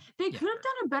intimacy. They Yeah. could have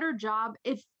done a better job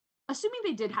if, assuming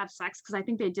they did have sex, because I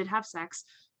think they did have sex,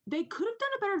 they could have done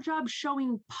a better job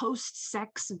showing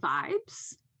post-sex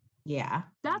vibes. Yeah.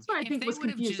 That's what I If think they was would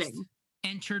have just confusing.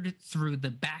 entered through the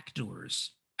back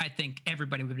doors, I think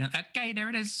everybody would have been, okay, there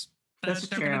it is. That's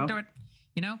They're gonna true. do it.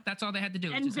 You know, that's all they had to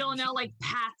do. And Just have them Villanelle like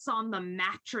pats on the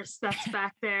mattress that's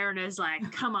back there and is like,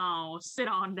 come on, sit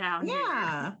on down here.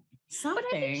 Yeah. Something.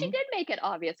 But I think she did make it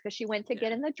obvious because she went to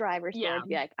get in the driver's door and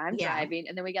be like, I'm Yeah. driving.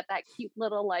 And then we got that cute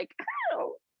little like,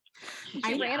 oh, she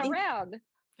I ran think- around.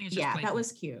 it's just Yeah, that playful.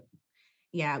 was cute.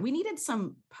 Yeah, we needed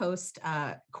some post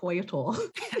coital.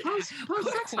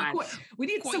 Post-sex vibes. We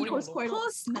need some Coital. post coital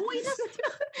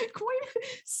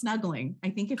snuggling. I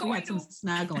think if we had some Coital.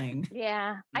 snuggling.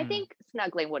 Yeah. I Mm. think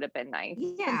snuggling would have been nice.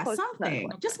 Yeah, Some something.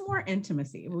 post-snuggling. Just more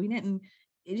intimacy. We didn't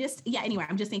it just anyway,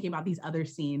 I'm just thinking about these other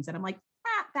scenes and I'm like,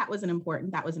 that wasn't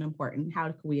important. How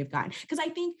could we have gotten? Because I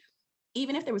think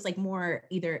even if there was like more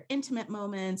either intimate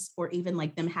moments or even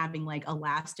like them having like a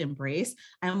last embrace,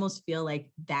 I almost feel like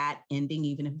that ending,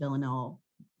 even if Villanelle,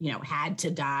 had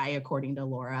to die according to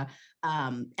Laura,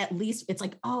 at least it's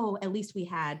like, oh, at least we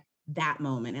had that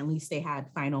moment. At least they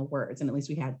had final words and at least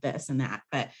we had this and that.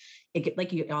 But it,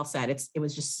 like you all said, it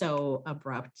was just so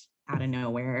abrupt out of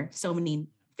nowhere. So many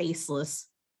faceless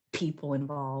people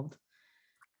involved.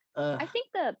 I think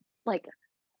the like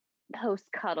post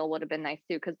cuddle would have been nice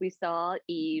too, because we saw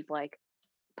Eve like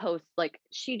post, like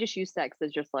she just used sex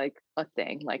as just like a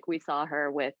thing. Like we saw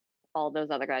her with all those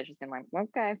other guys just being like,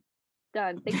 okay,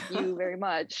 done. Thank you very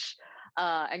much.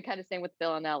 And kind of same with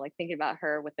Villanelle, like thinking about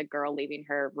her with the girl leaving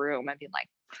her room and being like,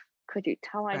 could you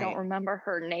tell I don't Right. remember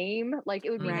her name? Like it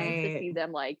would be nice to Right. see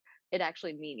them like it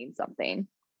actually meaning something.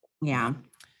 Yeah.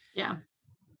 Yeah.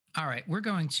 All right, we're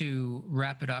going to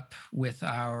wrap it up with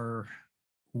our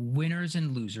winners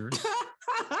and losers.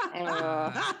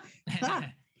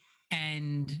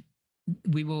 And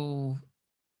we will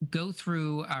go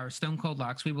through our Stone Cold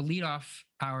Locks. We will lead off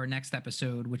our next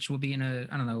episode, which will be in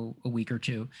a week or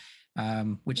two,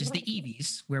 which is the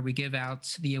Evies, where we give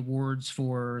out the awards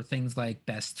for things like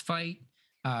best fight,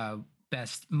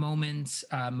 best moments,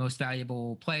 most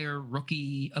valuable player,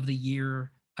 rookie of the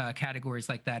year, categories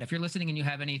like that. If you're listening and you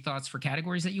have any thoughts for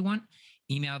categories that you want,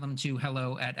 email them to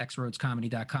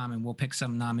hello@xroadscomedy.com and we'll pick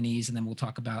some nominees and then we'll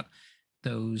talk about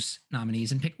those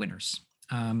nominees and pick winners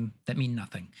that mean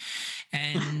nothing.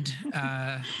 And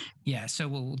so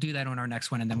we'll do that on our next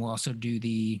one. And then we'll also do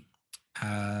the,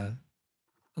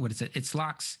 what is it? It's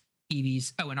Locks,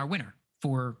 Evies. Oh, and our winner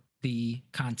for the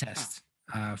contest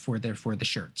for the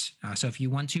shirts. So if you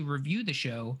want to review the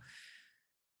show,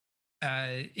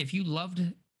 if you loved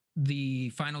the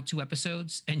final 2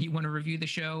 episodes and you want to review the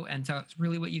show and tell us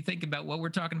really what you think about what we're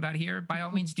talking about here, by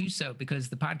all means do so, because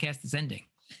the podcast is ending.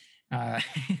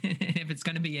 If it's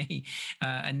going to be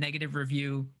a negative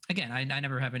review, again, I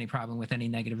never have any problem with any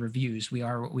negative reviews. We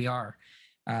are what we are.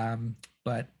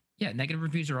 But yeah, negative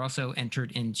reviews are also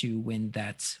entered into win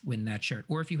that shirt.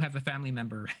 Or if you have a family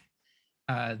member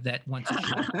that wants a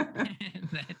shirt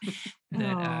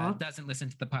that doesn't listen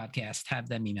to the podcast, have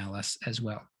them email us as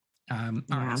well. All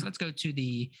right, so let's go to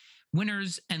the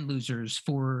winners and losers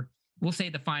for, we'll say,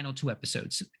 the final 2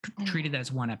 episodes, treated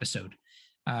as one episode.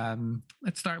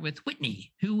 Let's start with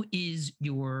Whitney. Who is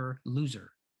your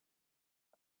loser?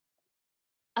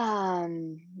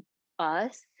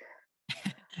 Us,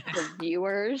 the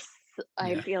viewers.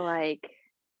 I feel like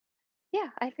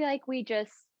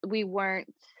we weren't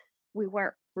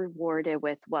rewarded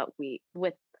with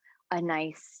with a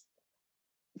nice,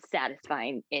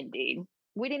 satisfying ending.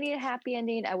 We didn't need a happy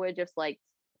ending. I would have just liked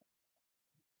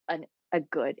a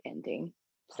good ending.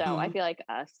 So I feel like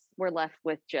we're left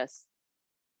with just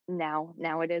now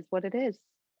it is what it is.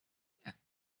 Yeah.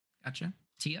 Gotcha.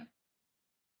 Tia?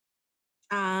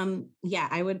 Yeah,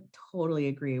 I would totally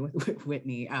agree with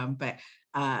Whitney. But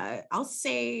I'll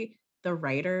say the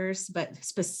writers, but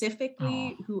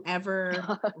specifically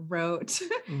whoever wrote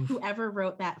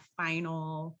that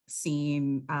final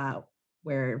scene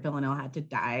where Villanelle had to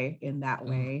die in that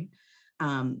way.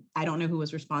 I don't know who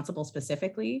was responsible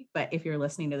specifically, but if you're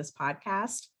listening to this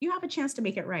podcast, you have a chance to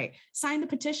make it right. Sign the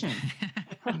petition.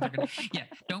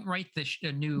 Don't write the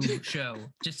new show.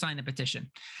 Just sign the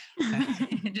petition.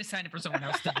 Just sign it for someone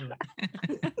else to do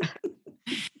it.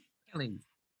 Kelly,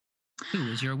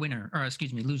 who is your winner? Or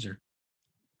excuse me, loser?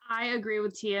 I agree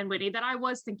with Tia and Whitney that I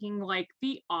was thinking like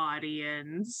the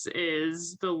audience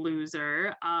is the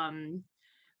loser.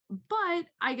 But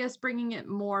I guess bringing it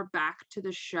more back to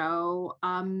the show,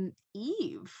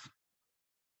 Eve's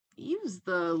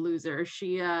the loser.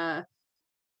 She,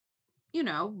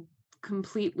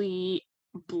 completely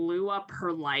blew up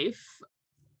her life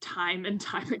time and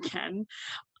time again.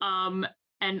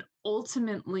 And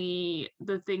ultimately,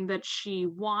 the thing that she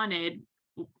wanted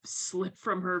slipped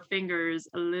from her fingers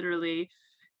literally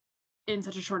in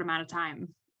such a short amount of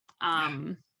time.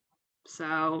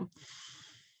 So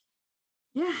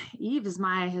Yeah, Eve is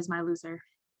my loser.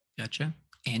 Gotcha.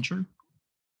 Andrew.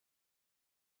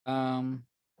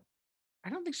 I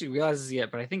don't think she realizes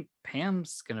yet, but I think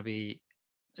Pam's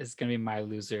is gonna be my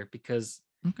loser because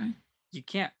Okay. you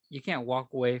can't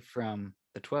walk away from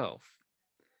the 12.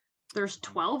 There's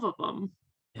 12 of them.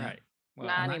 Yeah. Right. Well,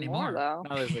 Not not anymore, anymore. though.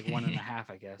 now there's like one and a half,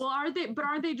 I guess. Well, are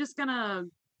they just gonna,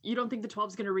 you don't think the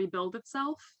 12's gonna rebuild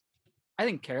itself? I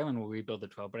think Carolyn will rebuild the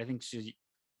 12, but I think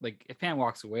like if Pam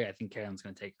walks away, I think Carolyn's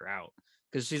gonna take her out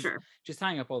because Sure. she's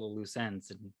tying up all the loose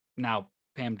ends, and now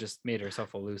Pam just made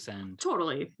herself a loose end.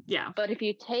 Totally. Yeah. But if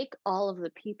you take all of the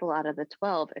people out of the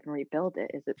 12 and rebuild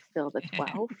it, is it still the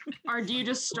 12? Or do you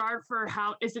just start for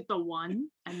how is it the 1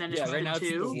 and then it's Yeah, the right now 2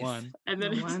 it's the 1. and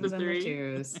then The it's ones the and the 3?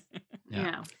 twos.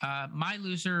 Yeah. My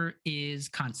loser is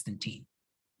Constantine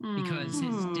because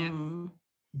his death Hmm.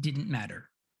 didn't matter.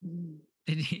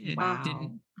 It Wow.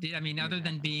 didn't. I mean, other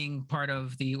than being part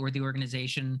of the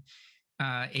organization,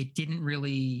 it didn't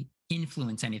really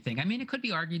influence anything. I mean, it could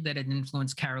be argued that it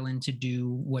influenced Carolyn to do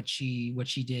what she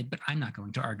did, but I'm not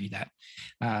going to argue that.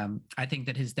 I think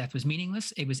that his death was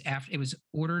meaningless. It was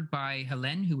ordered by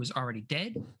Helene, who was already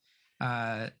dead,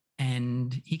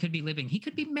 and he could be living. He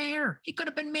could be mayor. He could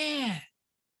have been mayor.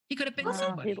 He could have been Well,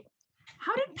 somebody.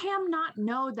 How did Pam not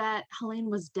know that Helene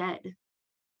was dead?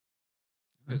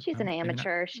 She's an Maybe not.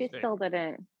 amateur. She Right. still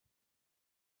didn't.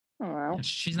 Oh, well.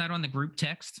 She's not on the group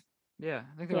text. Yeah,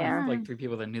 I think there Yeah. were like 3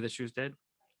 people that knew that she was dead.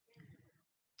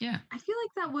 Yeah. I feel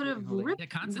like that would have Holding- ripped Yeah,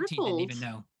 Constantine rippled. didn't even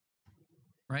know.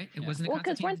 Right? It Yeah. wasn't a Well,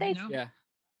 'cause Constantine weren't didn't know? Yeah,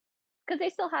 Because they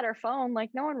still had her phone.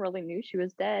 Like, no one really knew she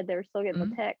was dead. They were still getting Mhm.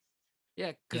 the text.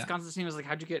 yeah, because Yeah. Constantine was like,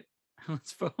 "How'd you get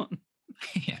Helen's phone?"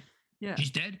 Yeah. Yeah. She's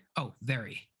dead? Oh,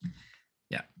 very.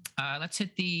 Yeah. Let's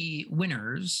hit the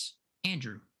winners.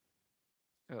 Andrew.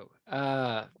 Oh,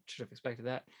 should have expected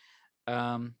that.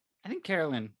 I think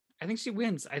Carolyn. I think she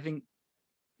wins. I think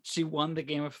she won the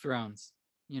Game of Thrones.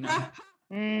 You know,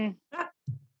 Mm, Yeah.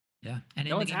 And No in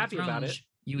the one's Game happy of about Thrones, it.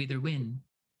 you either win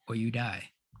or you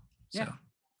die. So, Yeah.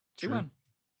 she true. won.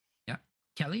 Yeah.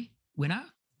 Kelly, winner?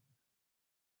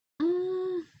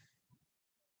 Mm,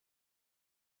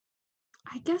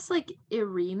 I guess like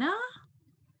Irina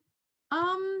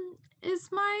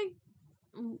is my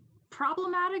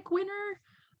problematic winner.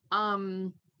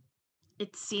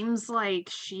 It seems like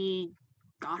she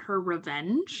got her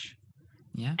revenge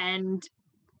Yeah. and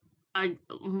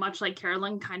much like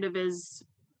Carolyn kind of is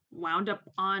wound up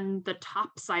on the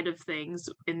top side of things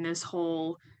in this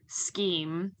whole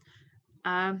scheme.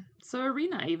 So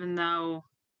Irina, even though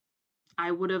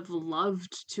I would have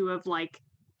loved to have like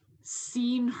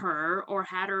seen her or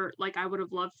had her, like I would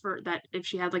have loved for that if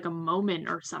she had like a moment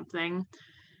or something,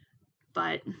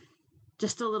 but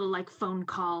just a little like phone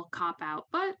call cop out.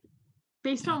 But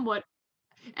based Yeah. on what,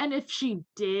 and if she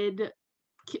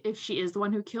is the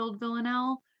one who killed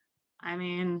Villanelle, I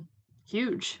mean,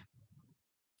 huge.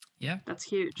 Yeah. That's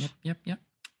huge. Yep.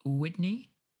 Whitney?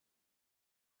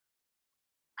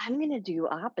 I'm going to do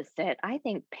opposite. I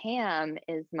think Pam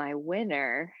is my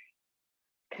winner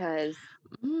because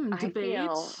I Debate.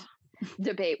 feel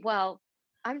debate. Well,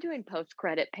 I'm doing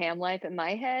post-credit Pam life in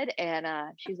my head, and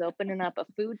she's opening up a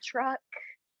food truck.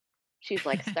 She's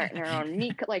like starting her own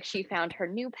meat. Like she found her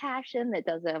new passion that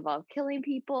doesn't involve killing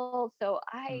people. So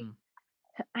I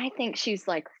think she's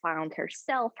like found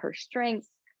herself, her strengths,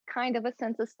 kind of a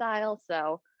sense of style.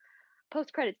 So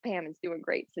post credits Pam is doing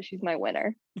great. So she's my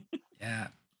winner. Yeah.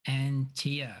 And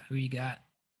Tia, who you got?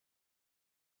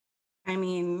 I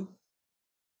mean,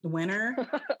 the winner.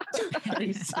 Are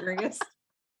you serious?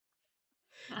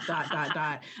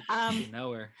 Dot. You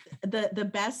know her.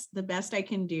 The best I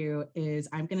can do is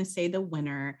I'm going to say the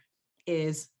winner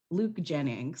is Luke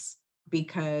Jennings,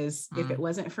 because if it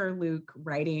wasn't for Luke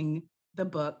writing the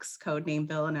books, Codename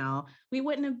Villanelle, we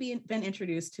wouldn't have been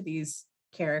introduced to these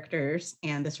characters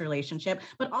and this relationship.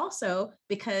 But also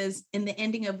because in the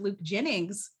ending of Luke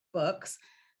Jennings' books,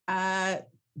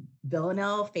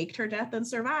 Villanelle faked her death and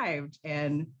survived,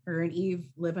 and her and Eve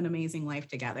live an amazing life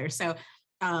together. So,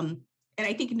 and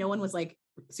I think no one was like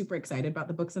super excited about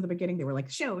the books in the beginning. They were like,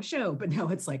 show, but now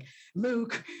it's like,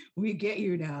 Luke, we get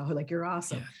you now. Like, you're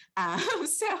awesome.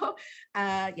 Yeah.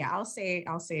 Yeah, I'll say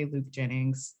Luke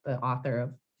Jennings, the author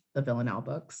of the Villanelle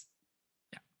books.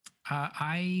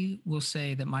 I will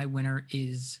say that my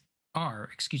winners are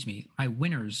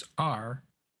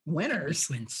Winners.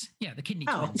 twins. Yeah, the kidney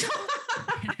Oh. twins.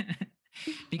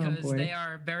 Because boy. they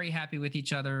are very happy with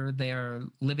each other. They are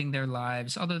living their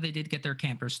lives, although they did get their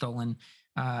camper stolen.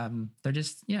 They're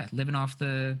just living off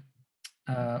the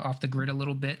grid a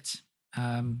little bit.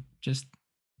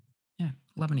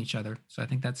 loving each other. So I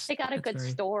think that's They got a good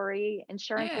story.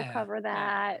 Insurance will cover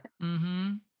that.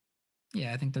 Mm-hmm.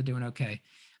 Yeah, I think they're doing okay.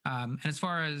 And as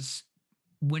far as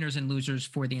winners and losers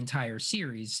for the entire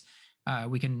series,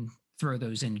 we can throw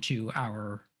those into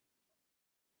our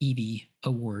Evie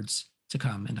awards to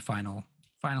come in the final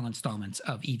installments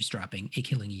of Eavesdropping, a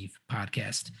Killing Eve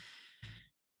podcast.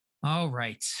 All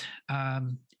right.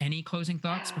 Any closing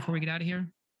thoughts before we get out of here?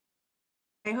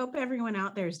 I hope everyone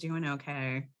out there is doing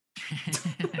okay.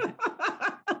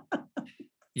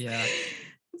 Yeah.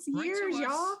 It's years,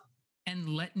 y'all. And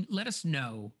let us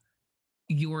know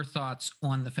your thoughts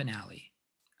on the finale.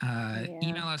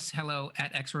 Email us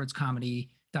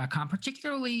hello@xroadscomedy.com,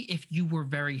 particularly if you were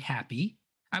very happy.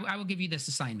 I will give you this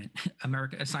assignment,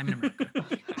 Assignment America.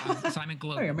 Assignment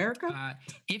Global. Sorry, America.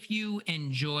 If you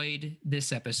enjoyed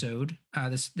this episode,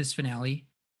 this finale,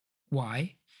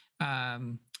 why?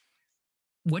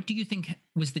 What do you think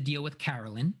was the deal with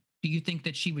Carolyn? Do you think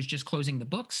that she was just closing the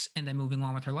books and then moving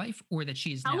on with her life, or that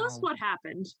she is Tell us what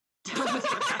happened.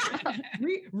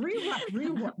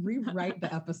 Rewrite the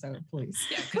episode, please.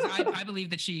 Yeah, because I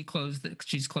believe that she's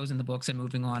closing the books and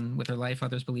moving on with her life.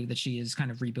 Others believe that she is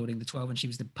kind of rebuilding the 12 and she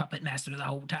was the puppet master the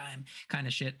whole time, kind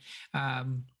of shit.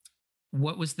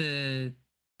 What was the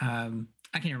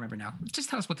I can't remember now. Just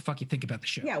tell us what the fuck you think about the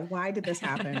show. Yeah, why did this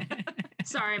happen?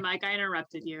 Sorry, Mike, I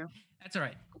interrupted you. That's all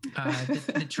right.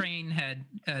 The train had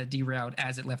derailed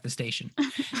as it left the station.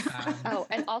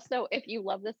 And also, if you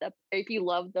love if you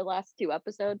love the last 2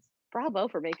 episodes, bravo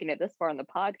for making it this far in the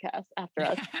podcast after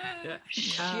us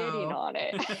shitting on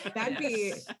it. That'd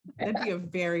be a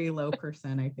very low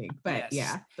percent, I think. But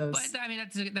yes. But I mean,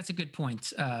 that's a good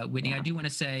point, Whitney. I do want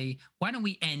to say, why don't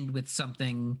we end with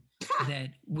something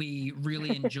that we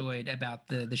really enjoyed about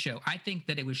the show? I think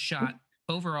that it was shot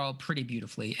overall pretty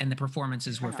beautifully, and the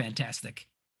performances were fantastic.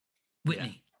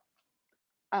 Whitney.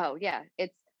 Oh yeah,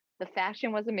 the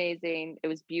fashion was amazing. It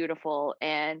was beautiful,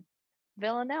 and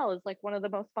Villanelle is like one of the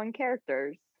most fun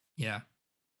characters. Yeah,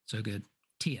 so good.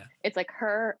 Tia. It's like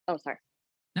her. Oh, sorry.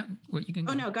 No, what you can.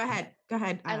 Oh no, go ahead. Go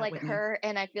ahead. I like Whitney. her,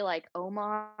 and I feel like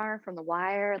Omar from The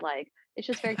Wire. Like it's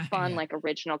just very fun, like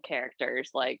original characters.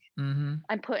 Like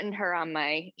I'm putting her on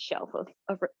my shelf of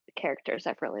characters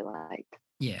I've really liked.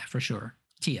 Yeah, for sure.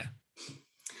 Tia.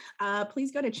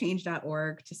 Please go to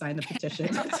change.org to sign the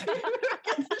petition.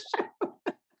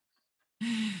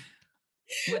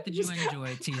 What did you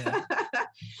enjoy, Tia?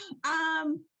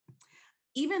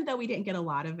 Even though we didn't get a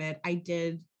lot of it, I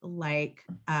did like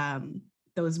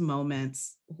those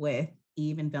moments with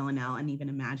Eve and Villanelle, and even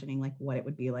imagining like what it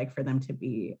would be like for them to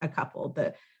be a couple.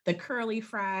 The curly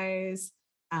fries,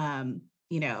 them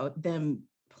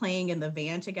playing in the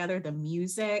van together, the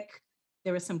music.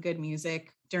 There was some good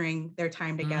music during their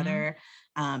time together.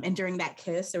 And during that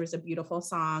kiss, there was a beautiful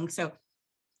song. So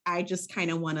I just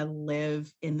kind of want to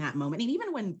live in that moment. And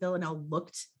even when Villanelle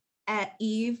looked at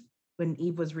Eve, when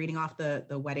Eve was reading off the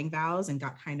wedding vows and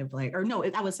got kind of like,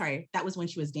 that was when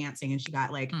she was dancing and she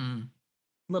got like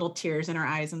little tears in her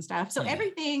eyes and stuff. So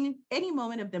everything, any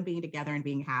moment of them being together and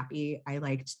being happy, I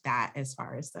liked that as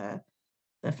far as the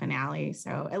finale.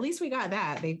 So at least we got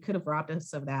that. They could have robbed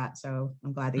us of that. So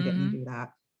I'm glad they didn't do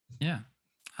that. Yeah.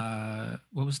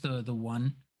 What was the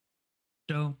one?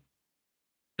 Don't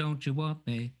you want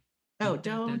me? Oh,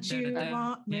 don't you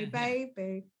want me,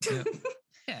 baby?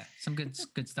 Yeah, some good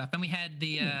stuff. And we had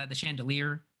the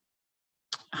chandelier.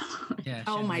 Yeah.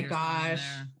 Oh my gosh.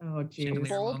 Oh geez.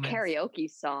 Bold karaoke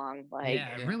song. Like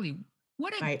really.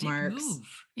 What a dick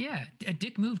move. Yeah, a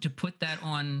dick move to put that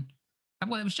on.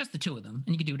 Well, it was just the two of them,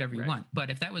 and you can do whatever you want. But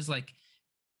if that was like,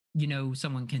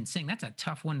 someone can sing, that's a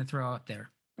tough one to throw out there.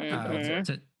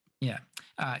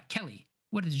 Kelly,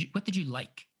 what did you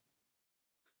like?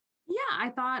 Yeah,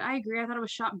 I agree. I thought it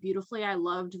was shot beautifully. I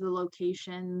loved the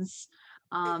locations.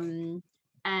 And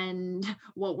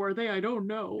what were they? I don't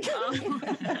know.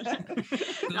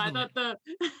 I thought the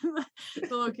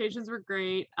locations were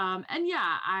great. And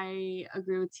yeah, I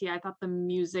agree with Tia. I thought the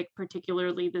music,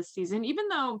 particularly this season, even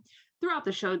though throughout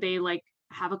the show they like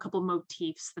have a couple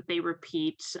motifs that they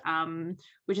repeat,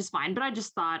 which is fine. But I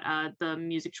just thought the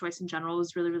music choice in general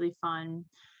was really, really fun.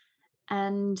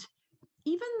 And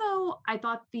even though I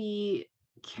thought a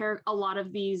lot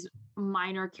of these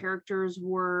minor characters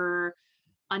were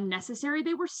unnecessary,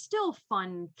 they were still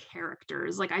fun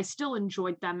characters. Like I still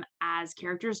enjoyed them as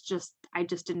characters, I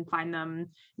just didn't find them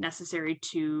necessary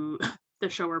to the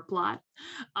show or plot.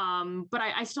 But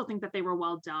I still think that they were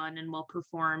well done and well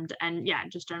performed, and yeah,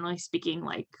 just generally speaking,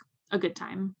 like a good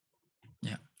time.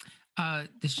 Yeah.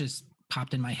 This just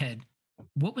popped in my head.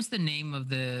 What was the name of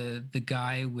the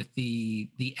guy with the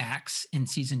axe in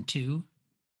season 2?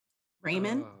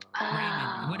 Raymond.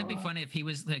 Raymond. Wouldn't it be Oh. funny if he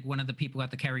was like one of the people at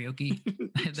the karaoke?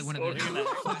 One of the holding an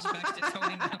axe. flashbacks, just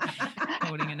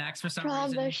holding an axe for some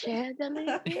From the reason.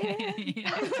 chandelier.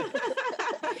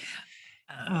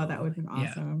 Oh, that would have been Yeah.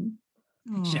 awesome.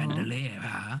 Aw.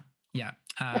 Chandelier. Yeah.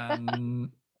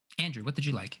 Andrew, what did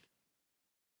you like?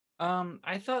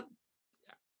 I thought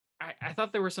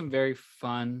there were some very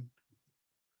fun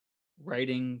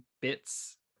writing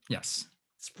bits Yes.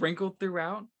 sprinkled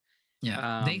throughout.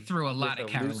 Yeah. They threw a lot with at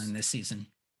a Carolyn loose- this season.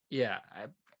 Yeah,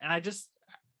 I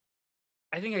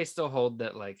think I still hold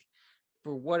that, like,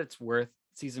 for what it's worth,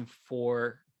 season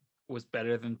 4 was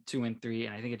better than 2 and 3,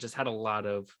 and I think it just had a lot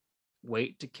of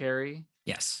weight to carry.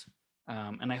 Yes.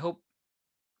 And I hope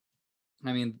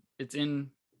I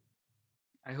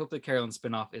hope the Carolyn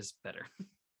spinoff is better.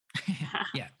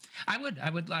 Yeah. I would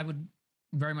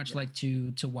very much like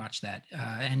to watch that.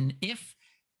 And if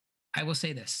I will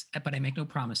say this, but I make no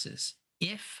promises.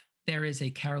 If there is a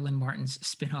Carolyn Martin's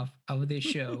spinoff of this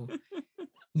show,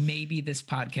 maybe this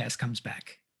podcast comes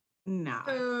back. No.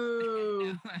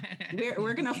 Ooh.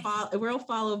 We're gonna follow. We'll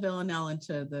follow Villanelle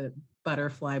into the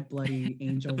butterfly bloody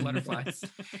angel. The music. butterflies.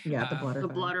 Yeah, the Um, The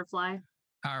butterfly. Blutterfly.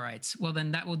 All right. Well,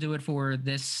 then that will do it for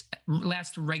this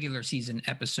last regular season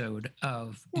episode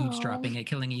of Dudes Aw. Dropping a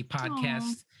Killing E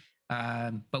podcast.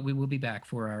 But we will be back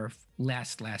for our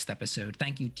last episode.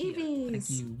 Thank you, Tia. Thank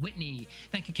Babies. you, Whitney.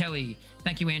 Thank you, Kelly.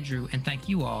 Thank you, Andrew. And thank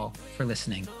you all for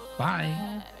listening.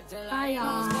 Bye. Bye,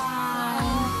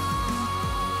 y'all.